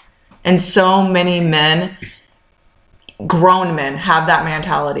exist. And so many men, grown men, have that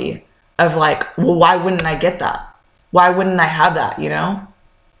mentality of like, well, why wouldn't I get that? Why wouldn't I have that, you know?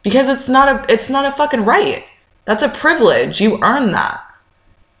 Because it's not a fucking right. That's a privilege. You earn that.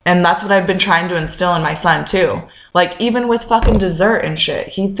 And that's what I've been trying to instill in my son too. Like, even with fucking dessert and shit,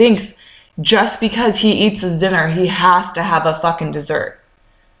 he thinks just because he eats his dinner, he has to have a fucking dessert.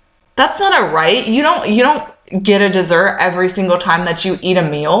 That's not a right. You don't get a dessert every single time that you eat a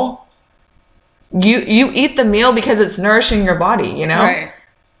meal. You eat the meal because it's nourishing your body, you know? Right.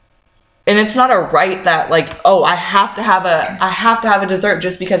 And it's not a right that, like, oh, I have to have a dessert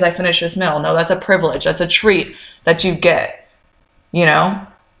just because I finish this meal. No, that's a privilege. That's a treat that you get. You know?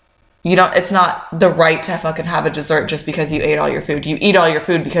 It's not the right to fucking have a dessert just because you ate all your food. You eat all your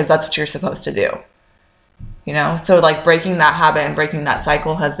food because that's what you're supposed to do. You know? So, like, breaking that habit and breaking that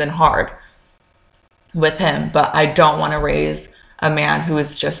cycle has been hard with him. But I don't want to raise a man who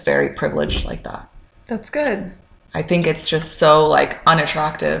is just very privileged like that. That's good. I think it's just so, like,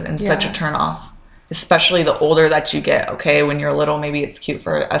 unattractive and such a turnoff. Especially the older that you get, okay? When you're little, maybe it's cute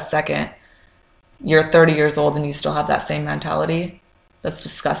for a second. You're 30 years old and you still have that same mentality. That's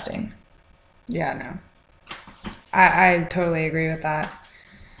disgusting. Yeah, no. I totally agree with that.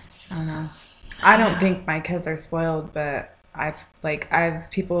 I don't know. I don't think my kids are spoiled, but I've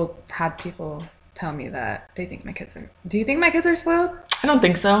had people tell me that they think my kids are. Do you think my kids are spoiled? I don't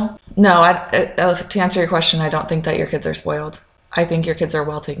think so. No, to answer your question, I don't think that your kids are spoiled. I think your kids are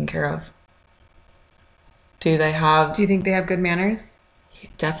well taken care of. Do you think they have good manners?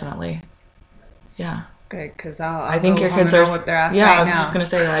 Definitely. Yeah. Good, because I think your kids are. What they're asking yeah, I was now. just gonna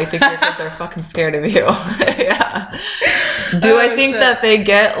say that. I think your kids are fucking scared of you. Yeah. Do I think that they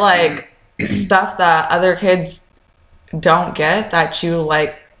get like stuff that other kids don't get that you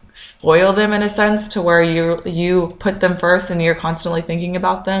like spoil them in a sense to where you put them first and you're constantly thinking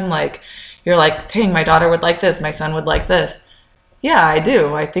about them. Like, you're like, dang, my daughter would like this, my son would like this. Yeah, I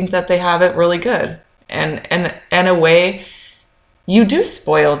do. I think that they have it really good. And in a way, you do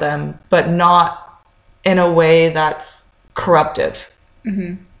spoil them, but not in a way that's corruptive.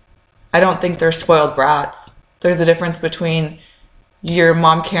 Mm-hmm. I don't think they're spoiled brats. There's a difference between your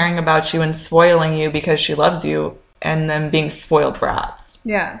mom caring about you and spoiling you because she loves you and them being spoiled brats.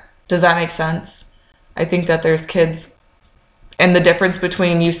 Yeah. Does that make sense? I think that there's kids, and the difference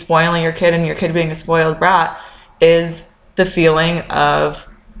between you spoiling your kid and your kid being a spoiled brat is the feeling of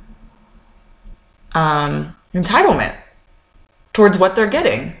entitlement towards what they're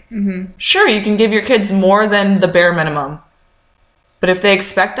getting. Mm-hmm. Sure, you can give your kids more than the bare minimum. But if they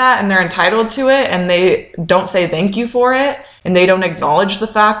expect that and they're entitled to it and they don't say thank you for it and they don't acknowledge the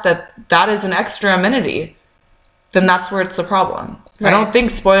fact that that is an extra amenity, then that's where it's a problem. Right. I don't think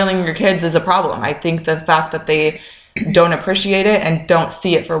spoiling your kids is a problem. I think the fact that they don't appreciate it and don't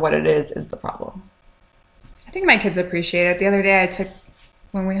see it for what it is the problem. I think my kids appreciate it. The other day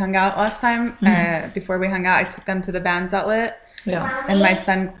when we hung out last time, before we hung out, I took them to the Vans outlet. Yeah. And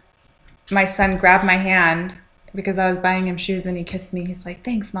my son grabbed my hand because I was buying him shoes and he kissed me. He's like,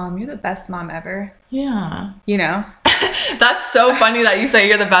 thanks, Mom. You're the best mom ever. Yeah. You know? That's so funny that you say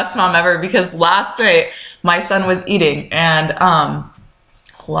you're the best mom ever, because last night my son was eating and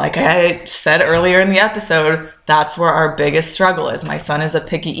like I said earlier in the episode, that's where our biggest struggle is. My son is a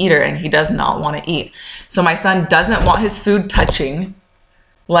picky eater and he does not want to eat. So my son doesn't want his food touching.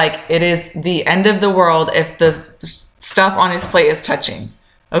 Like, it is the end of the world if the stuff on his plate is touching.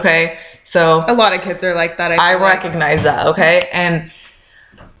 Okay? So a lot of kids are like that. I recognize that, okay? And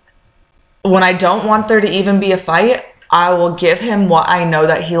when I don't want there to even be a fight, I will give him what I know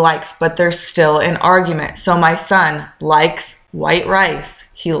that he likes, but there's still an argument. So my son likes white rice,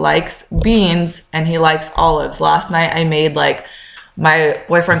 he likes beans, and he likes olives. Last night I made, like, my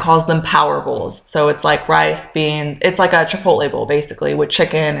boyfriend calls them power bowls. So it's like rice, beans, it's like a Chipotle bowl basically with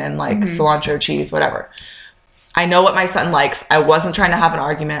chicken and like cilantro, cheese, whatever. I know what my son likes. I wasn't trying to have an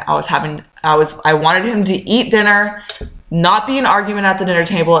argument. I wanted him to eat dinner, not be an argument at the dinner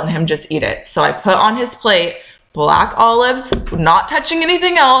table, and him just eat it. So I put on his plate black olives, not touching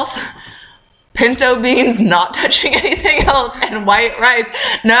anything else, pinto beans, not touching anything else, and white rice,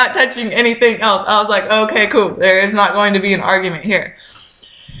 not touching anything else. I was like, okay, cool. There is not going to be an argument here.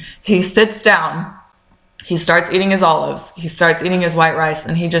 He sits down. He starts eating his olives. He starts eating his white rice,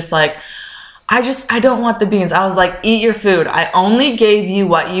 and he just like, I don't want the beans. I was like, eat your food. I only gave you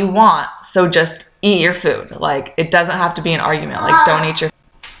what you want, so just eat your food. Like, it doesn't have to be an argument. Like, don't eat your food.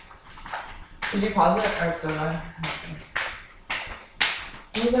 Did you pause it or it's still going?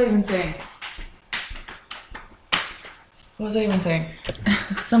 What was I even saying? What was I even saying?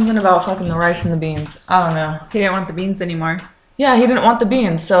 Something about fucking the rice and the beans. I don't know. He didn't want the beans anymore. Yeah, he didn't want the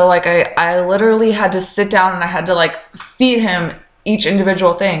beans. So, like, I literally had to sit down and I had to, like, feed him each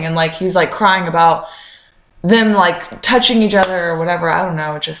individual thing, and like he's like crying about them like touching each other or whatever. I don't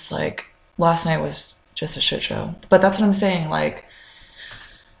know, just like last night was just a shit show. But that's what I'm saying, like,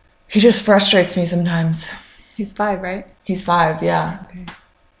 he just frustrates me sometimes. He's 5, right? He's 5, yeah. Okay.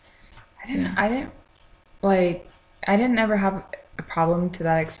 I didn't ever have a problem to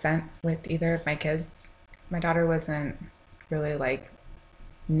that extent with either of my kids. My daughter wasn't really like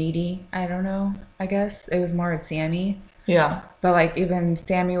needy, I don't know, I guess. It was more of Sammy. Yeah. But like even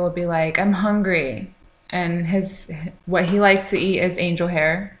Sammy will be like, I'm hungry. And what he likes to eat is angel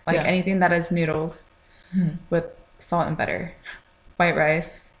hair. Like anything that is noodles with salt and butter. White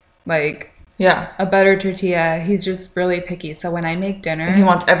rice. Like a butter tortilla. He's just really picky. So when I make dinner, and he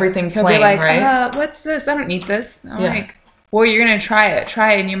wants everything plain, he'll be like, right? What's this? I don't need this. I'm like, well, you're going to try it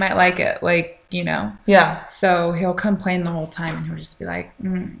and you might like it. Like, you know? Yeah. So he'll complain the whole time and he'll just be like,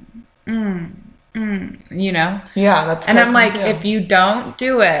 you know? Yeah, that's. And I'm like, if you don't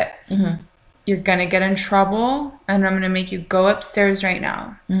do it, you're gonna get in trouble, and I'm gonna make you go upstairs right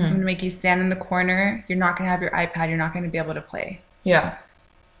now. I'm gonna make you stand in the corner. You're not gonna have your iPad. You're not gonna be able to play. Yeah.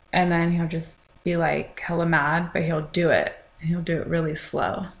 And then he'll just be like hella mad, but he'll do it. And he'll do it really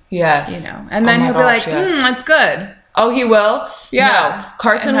slow. Yes. You know. And then he'll be like, that's good. Oh, he will? Yeah. No.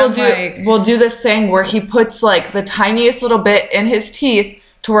 Carson will do this thing where he puts like the tiniest little bit in his teeth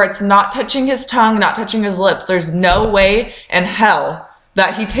to where it's not touching his tongue, not touching his lips. There's no way in hell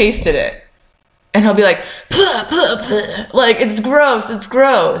that he tasted it. And he'll be like, "Puh, puh, puh." Like, it's gross, it's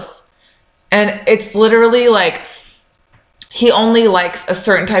gross. And it's literally like, he only likes a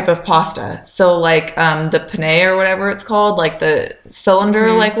certain type of pasta. So like the penne or whatever it's called, like the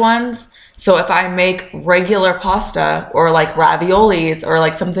cylinder like ones. So if I make regular pasta or like raviolis or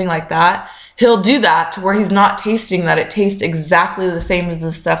like something like that, he'll do that to where he's not tasting that it tastes exactly the same as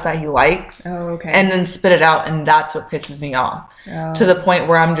the stuff that he likes. Oh, okay. And then spit it out, and that's what pisses me off. Oh. To the point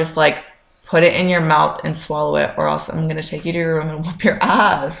where I'm just like, put it in your mouth and swallow it, or else I'm gonna take you to your room and whoop your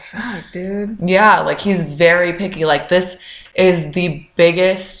ass. Fuck, dude. Yeah, like he's very picky. Like this is the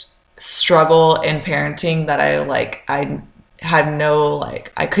biggest struggle in parenting that I had no,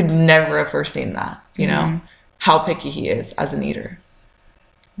 like, I could never have foreseen that, you know, how picky he is as an eater.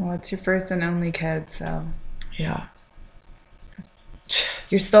 Well, it's your first and only kid, so Yeah.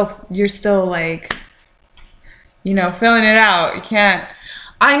 you're still like, you know, filling it out. You can't.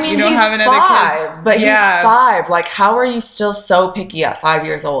 I mean, You don't he's have another 5, kid. but Yeah. he's 5. Like, how are you still so picky at 5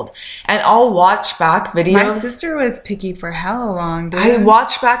 years old? And I'll watch back videos. My sister was picky for hella long, dude. I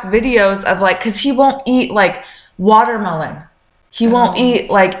watch back videos of like, cause he won't eat like watermelon. He won't eat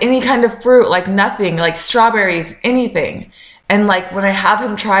like any kind of fruit, like nothing, like strawberries, anything. And like when I have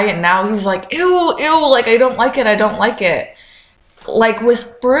him try it now, he's like, ew, ew, like I don't like it, I don't like it. Like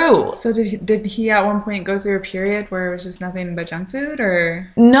with fruit. So did he at one point go through a period where it was just nothing but junk food, or?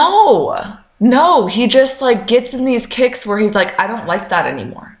 No, he just like gets in these kicks where he's like, I don't like that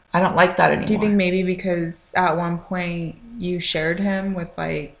anymore. I don't like that anymore. Do you think maybe because at one point you shared him with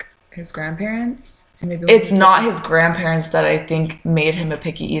like his grandparents? And maybe when It's he not was- his grandparents that I think made him a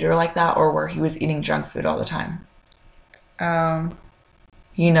picky eater like that, or where he was eating junk food all the time.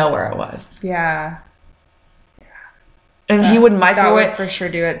 You know where it was. Yeah. And he would That microwave, would for sure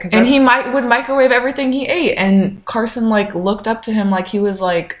do it. and he would microwave everything he ate. And Carson like looked up to him like he was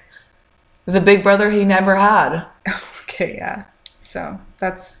like the big brother he never had. Okay, yeah. So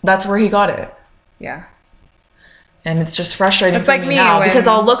that's where he got it. yeah. And it's just frustrating It's for like me me now when- because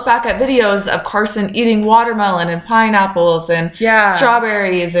I'll look back at videos of Carson eating watermelon and pineapples and Yeah.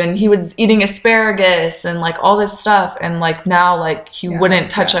 strawberries, and he was eating asparagus and like all this stuff, and like now like he Yeah, wouldn't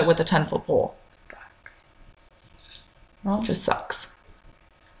that's touch bad. it with a 10-foot pole. Well, It just sucks.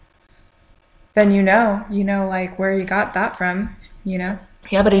 then you know like where you got that from, you know?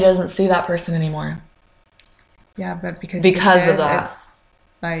 Yeah, but he doesn't see that person anymore. Yeah, but because Because he did, of that. it's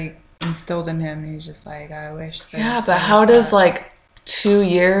like instilled in him. He's just like, I wish this, Yeah, but I how wish does that. like 2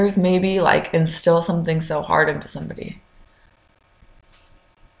 years maybe like instill something so hard into somebody?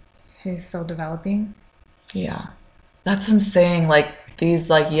 He's still developing? Yeah. That's what I'm saying. Like these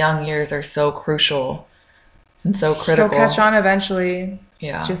like young years are so crucial and so critical. He'll catch on eventually.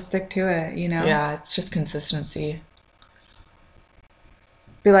 Yeah. Just stick to it, you know? Yeah, it's just consistency.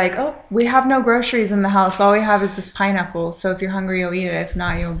 Be like, oh, we have no groceries in the house. All we have is this pineapple. So if you're hungry, you'll eat it. If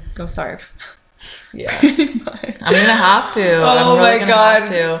not, you'll go starve. Yeah. Pretty much. I'm gonna have to. Oh I'm really my gonna god. have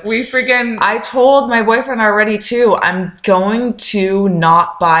to. We freaking I told my boyfriend already too, I'm going to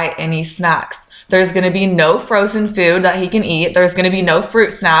not buy any snacks. There's gonna be no frozen food that he can eat. There's gonna be no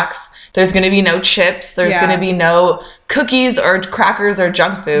fruit snacks. There's gonna be no chips. There's Yeah. gonna be no cookies or crackers or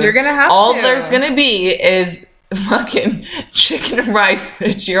junk food. You're gonna have All to. there's gonna be is fucking chicken and rice,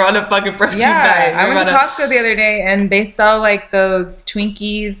 bitch. You're on a fucking protein diet. I You're went to gonna- Costco the other day and they sell like those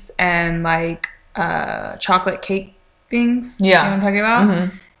Twinkies and like chocolate cake things. Yeah. You know what I'm talking about?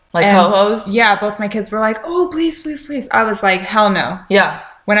 Mhm. Like And- ho-hos? Yeah, both my kids were like, oh, please, please, please. I was like, hell no. Yeah.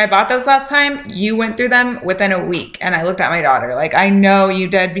 When I bought those last time, you went through them within a week. And I looked at my daughter like, I know you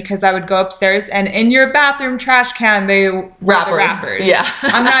did, because I would go upstairs and in your bathroom trash can, they were the wrappers. Yeah.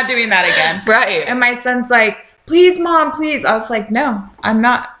 I'm not doing that again. Right. And my son's like, please, Mom, please. I was like, no, I'm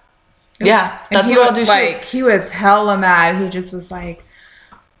not. Yeah. And That's he what I'll was do. like, he was hella mad. He just was like,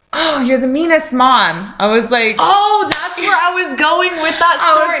 oh, you're the meanest mom. I was like, Oh, that's where I was going with that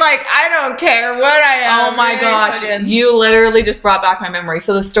I story. was like, I don't care what I am. Oh my Really gosh, fucking- you literally just brought back my memory.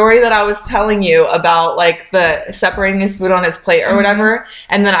 So the story that I was telling you about like the separating his food on his plate or whatever,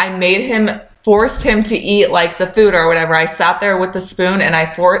 and then I forced him to eat like the food or whatever. I sat there with the spoon and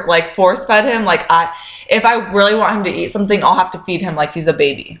I force fed him. Like if I really want him to eat something, I'll have to feed him like he's a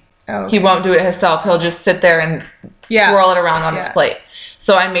baby. Oh, He won't do it himself. He'll just sit there and yeah. twirl it around on Yeah. his plate.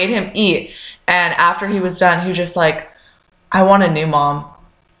 So I made him eat. And after he was done, he was just like, I want a new mom.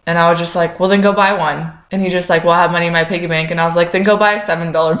 And I was just like, well, then go buy one. And he just like, well, I have money in my piggy bank. And I was like, then go buy a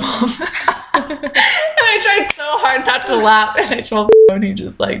 $7 mom. And I tried so hard not to laugh. And I told him, and he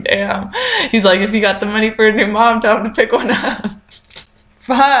just like, damn. He's like, if you got the money for a new mom, tell him to pick one up.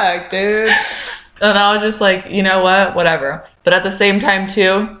 Fuck, dude. And I was just like, you know what? Whatever. But at the same time,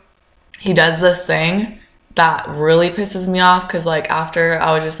 too, he does this thing that really pisses me off, because like after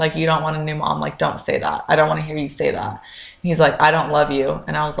I was just like, you don't want a new mom, like don't say that. I don't want to hear you say that. And he's like, I don't love you.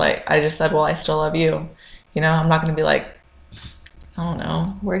 And I was like, I just said, well, I still love you. You know, I'm not going to be like, I don't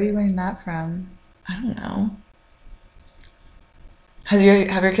know. Where do you learn that from? I don't know. Have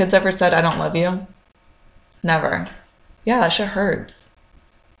your kids ever said, I don't love you? Never. Yeah, that shit hurts.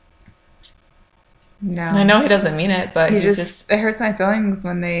 No. And I know he doesn't mean it, but he's just it hurts my feelings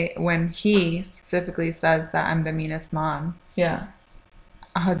when he specifically says that I'm the meanest mom. yeah.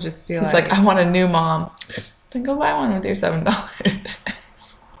 I'll just be He's like, I want a new mom. Then go buy one with your $7.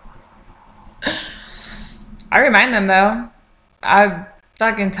 I remind them though. I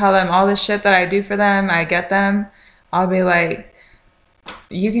fucking tell them all the shit that I do for them. I get them. I'll be like,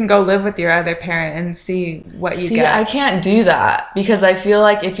 you can go live with your other parent and see what you get. I can't do that because I feel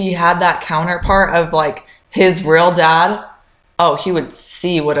like if he had that counterpart of like his real dad, oh, he would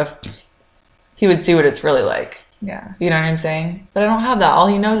see what it's really like. Yeah. You know what I'm saying? But I don't have that. All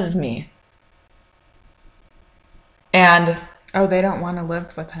he knows is me. And oh, they don't want to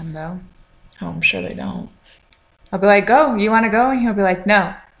live with him though. oh, I'm sure they don't. I'll be like, go. You want to go? And he'll be like,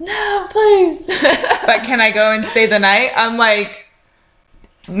 no. No, please. But can I go and stay the night? I'm like,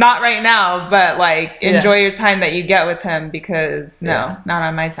 not right now, but like enjoy your time that you get with him because no, not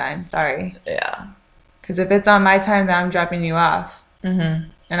on my time. Sorry. Yeah. Because if it's on my time, then I'm dropping you off. Mm-hmm.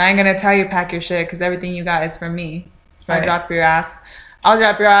 And I ain't gonna tell you pack your shit because everything you got is from me. So I'll drop your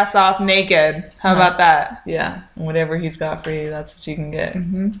ass off naked. How about that? Yeah. And whatever he's got for you, that's what you can get.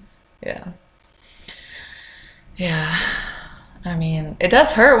 Mm-hmm. Yeah. Yeah. I mean, it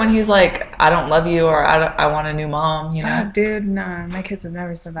does hurt when he's like, I don't love you or I want a new mom, you know? Dude, nah. My kids have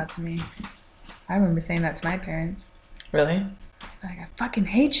never said that to me. I remember saying that to my parents. Really? Like, I fucking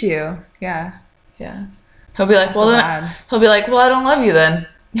hate you. Yeah. Yeah. He'll be like, well, I don't love you then.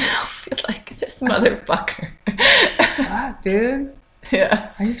 I'll be like, this motherfucker. What, dude?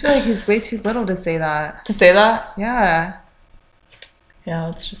 Yeah. I just feel like he's way too little to say that. To say that? Yeah.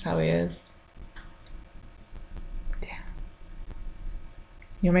 Yeah, that's just how he is. Damn.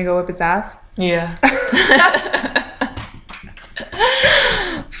 You want me to go whip his ass? Yeah.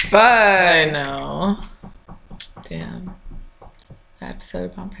 But I know. Damn. That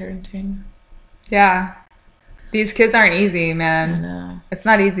episode about parenting. Yeah. These kids aren't easy, man. I know. It's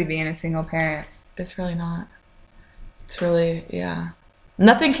not easy being a single parent. It's really not. It's really, yeah.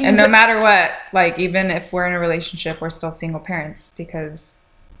 Nothing can... And no matter what, like, even if we're in a relationship, we're still single parents because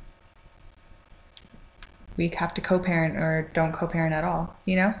we have to co-parent or don't co-parent at all,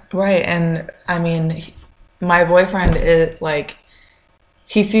 you know? Right. And, I mean, my boyfriend is, like,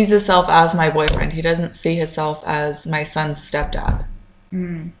 he sees himself as my boyfriend. He doesn't see himself as my son's stepdad.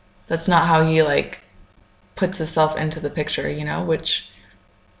 Mm. That's not how he, like, puts himself into the picture, you know, which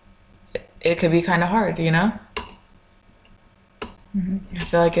it could be kind of hard, you know? Mm-hmm. I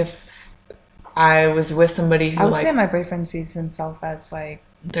feel like if I was with somebody who, I would say my boyfriend sees himself as, like...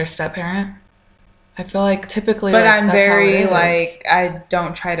 their step-parent. I feel like typically... But like, I'm that's very, how it is. like, I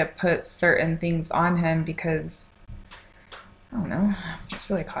don't try to put certain things on him because, I don't know, I'm just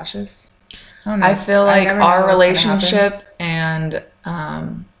really cautious. I don't know. I feel like never know our what's gonna relationship and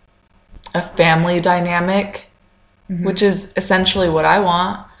a family dynamic, Mm-hmm. which is essentially what I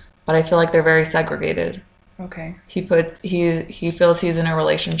want, but I feel like they're very segregated. Okay. He feels he's in a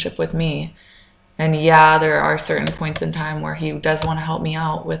relationship with me, and yeah, there are certain points in time where he does want to help me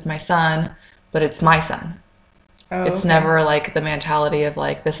out with my son, but it's my son. Oh, It's okay. never like the mentality of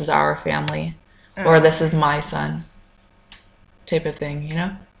like, this is our family or this is my son type of thing, you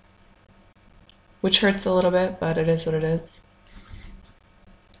know? Which hurts a little bit, but it is what it is.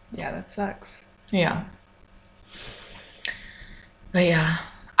 Yeah, that sucks. Yeah. But yeah,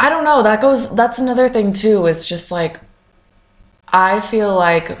 I don't know. That's another thing too. It's just like, I feel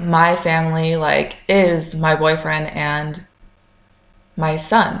like my family like is my boyfriend and my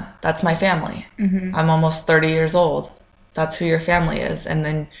son. That's my family. Mm-hmm. I'm almost 30 years old. That's who your family is. And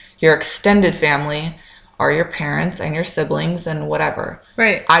then your extended family are your parents and your siblings and whatever.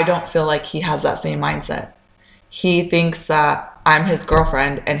 Right. I don't feel like he has that same mindset. He thinks that I'm his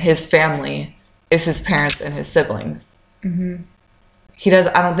girlfriend and his family is his parents and his siblings. Mm-hmm. I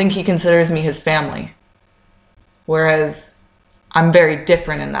don't think he considers me his family. Whereas I'm very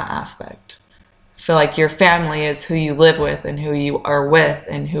different in that aspect. I feel like your family is who you live with and who you are with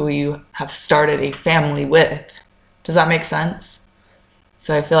and who you have started a family with. Does that make sense?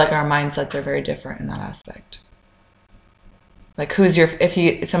 So I feel like our mindsets are very different in that aspect. Like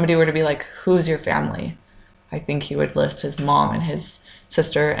if somebody were to be like, who's your family? I think he would list his mom and his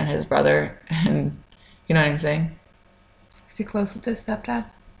sister and his brother and you know what I'm saying? Is he close with his stepdad?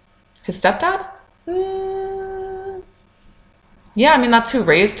 His stepdad? Yeah, I mean, that's who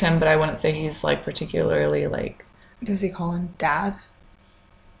raised him, but I wouldn't say he's, like, particularly, like... Does he call him dad?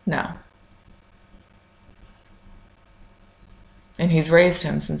 No. And he's raised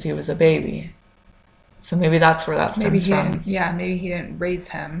him since he was a baby. So maybe that's where that stems from. Maybe he didn't raise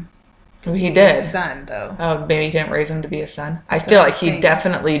him. Maybe he did. His son, though. Oh, maybe he didn't raise him to be his son. That's I feel what like I'm he saying.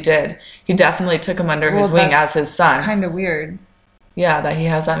 definitely did. He definitely took him under his Well, wing as his son. Kind of weird. Yeah, that he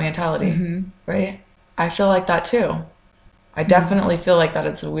has that mentality, right? I feel like that too. I definitely feel like that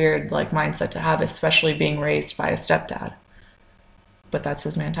it's a weird like mindset to have, especially being raised by a stepdad. But that's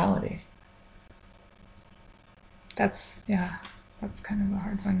his mentality. That's kind of a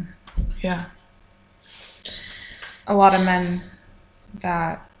hard one. Yeah. A lot of men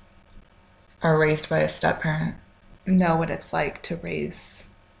that Are raised by a step parent. know what it's like to raise,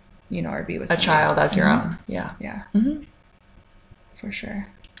 or be with A somebody. child as your own. Yeah. Yeah, Mm-hmm. for sure.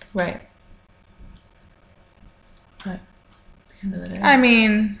 Right. But at the end of the day. I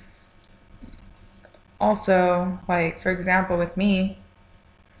mean, also, like, for example, with me,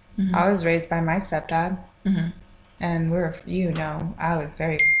 I was raised by my stepdad. Mm-hmm. And I was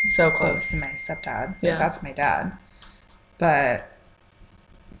very So close close. to my stepdad. Yeah. That's my dad. But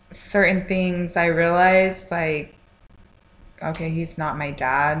certain things I realized, like, okay, he's not my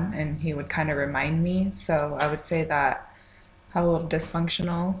dad, and he would kind of remind me. So I would say that a little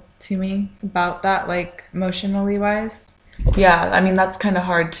dysfunctional to me about that, like, emotionally wise. Yeah, I mean, that's kind of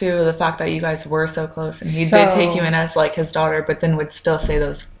hard too, the fact that you guys were so close and he did take you in as like his daughter, but then would still say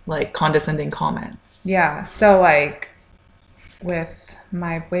those like condescending comments. Yeah, so like with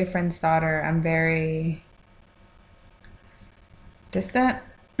my boyfriend's daughter, I'm very distant.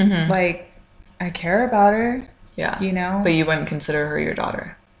 Mm-hmm. Like, I care about her, Yeah. But you wouldn't consider her your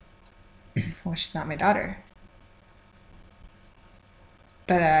daughter. well, she's not my daughter.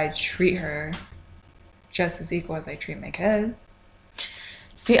 But I treat her just as equal as I treat my kids.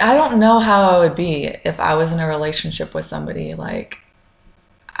 See, I don't know how I would be if I was in a relationship with somebody like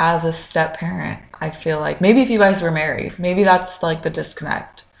as a step parent. I feel like maybe if you guys were married, maybe that's like the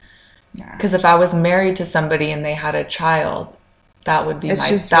disconnect. Yeah. Because if I was married to somebody and they had a child, that would be It's my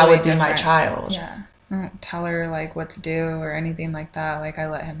just really my different. child. Yeah. I don't tell her like what to do or anything like that. Like, I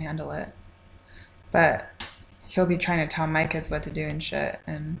let him handle it. But he'll be trying to tell my kids what to do and shit,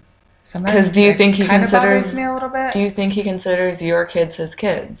 and sometimes Because do you think he kind of bothers considers me a little bit. Do you think he considers your kids his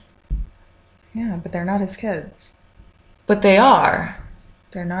kids? Yeah, but they're not his kids. But they are.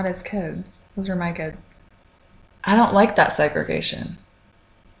 They're not his kids. Those are my kids. I don't like that segregation.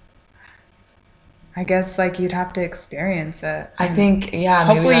 I guess like you'd have to experience it. I And think, yeah.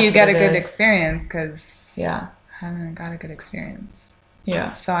 Maybe hopefully that's you get what a it good is. experience, because Yeah. I haven't got a good experience.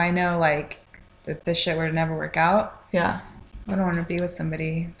 Yeah. So I know like if this shit were to never work out, Yeah. I don't want to be with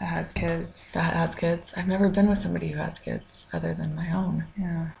somebody that has kids. That has kids. I've never been with somebody who has kids other than my own.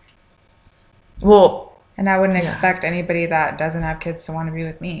 Yeah. Well, And I wouldn't Yeah. expect anybody that doesn't have kids to want to be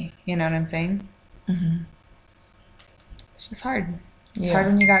with me. You know what I'm saying? mhm. It's just hard. It's Yeah. hard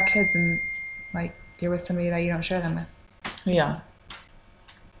when you got kids and like you're with somebody that you don't share them with. Yeah.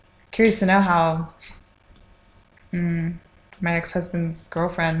 Curious to know how my ex-husband's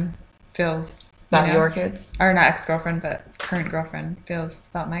girlfriend feels. About know? your kids? Or not ex-girlfriend, but current girlfriend feels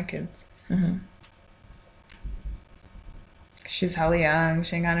about my kids. Mm-hmm. She's hella young.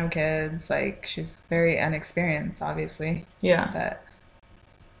 She ain't got no kids. Like, she's very inexperienced, obviously. Yeah. But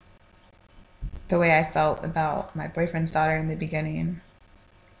the way I felt about my boyfriend's daughter in the beginning,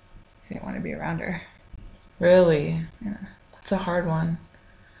 I didn't want to be around her. Really? Yeah. That's a hard one.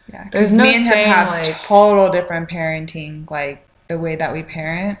 Yeah. 'Cause There's no me and him saying, have like- total different parenting. Like, the way that we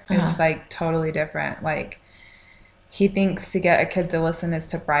parent Uh-huh. is like totally different. Like, he thinks to get a kid to listen is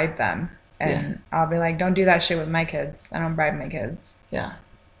to bribe them. And I'll be like, don't do that shit with my kids. I don't bribe my kids. Yeah.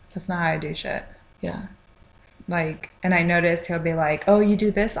 That's not how I do shit. Yeah. Like, and I notice he'll be like, oh, you do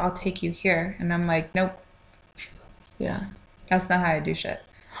this, I'll take you here. And I'm like, nope, Yeah. that's not how I do shit.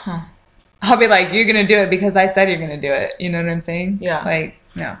 Huh. I'll be like, you're going to do it because I said you're going to do it. You know what I'm saying? Yeah. Like,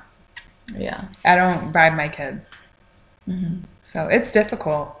 no, Yeah. I don't bribe my kids. Mm-hmm. So it's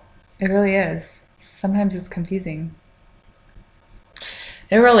difficult. It really is. Sometimes it's confusing.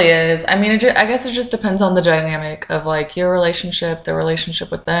 It really is. I mean, I guess it just depends on the dynamic of like your relationship, the relationship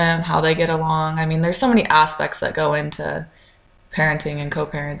with them, how they get along. I mean, there's so many aspects that go into parenting and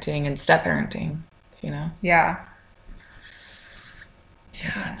co-parenting and step parenting, you know? Yeah.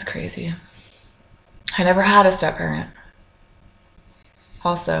 Yeah, it's crazy. I never had a step parent.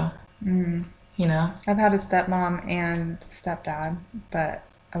 Also, you know? I've had a stepmom and stepdad, but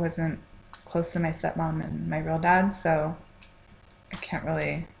I wasn't close to my stepmom and my real dad, so I can't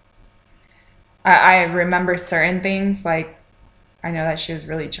really. I remember certain things, like I know that she was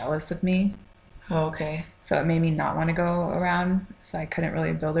really jealous of me, Oh, okay. So it made me not want to go around. So I couldn't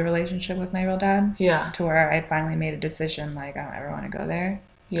really build a relationship with my real dad. Yeah. To where I finally made a decision, like, I don't ever want to go there.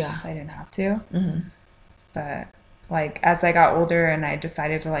 Yeah. So I didn't have to. Mm-hmm. But, like, as I got older and I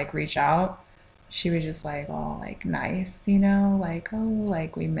decided to, like, reach out, she was just, like, all, like, nice, you know? Like, oh,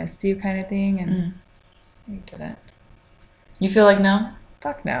 like, we missed you kind of thing. And we didn't. You feel like no?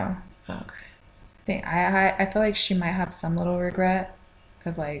 Fuck no. Okay. I feel like she might have some little regret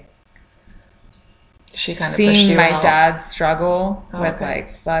of, like, She kind of pushed seeing you my out. dad struggle Oh, with, okay.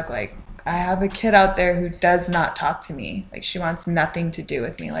 like, fuck, like, I have a kid out there who does not talk to me. Like, she wants nothing to do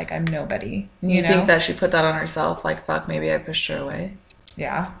with me. Like, I'm nobody. You know? think that she put that on herself? Like, fuck, maybe I pushed her away.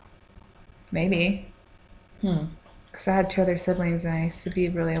 Yeah. Maybe. Because I had 2 other siblings, and I used to be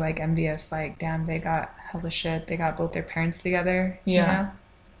really, like, envious. Like, damn, they got hella shit. They got both their parents together. Yeah. You know?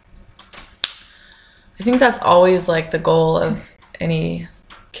 I think that's always, like, the goal of any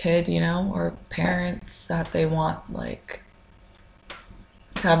kid, you know, or parents, that they want, like,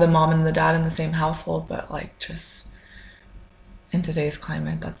 to have the mom and the dad in the same household, but, like, just in today's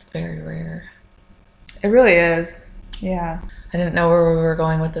climate, that's very rare. It really is. Yeah. I didn't know where we were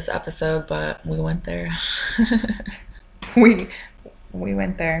going with this episode, but we went there. We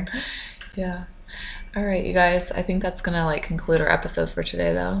went there. Yeah. All right, you guys. I think that's gonna, like, conclude our episode for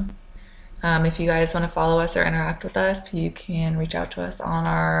today, though. If you guys want to follow us or interact with us, you can reach out to us on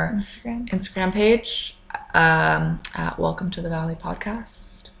our Instagram page at Welcome to the Valley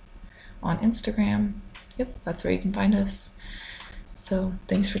Podcast on Instagram. Yep, that's where you can find us. So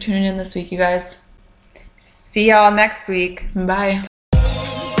thanks for tuning in this week, you guys. See y'all next week. Bye.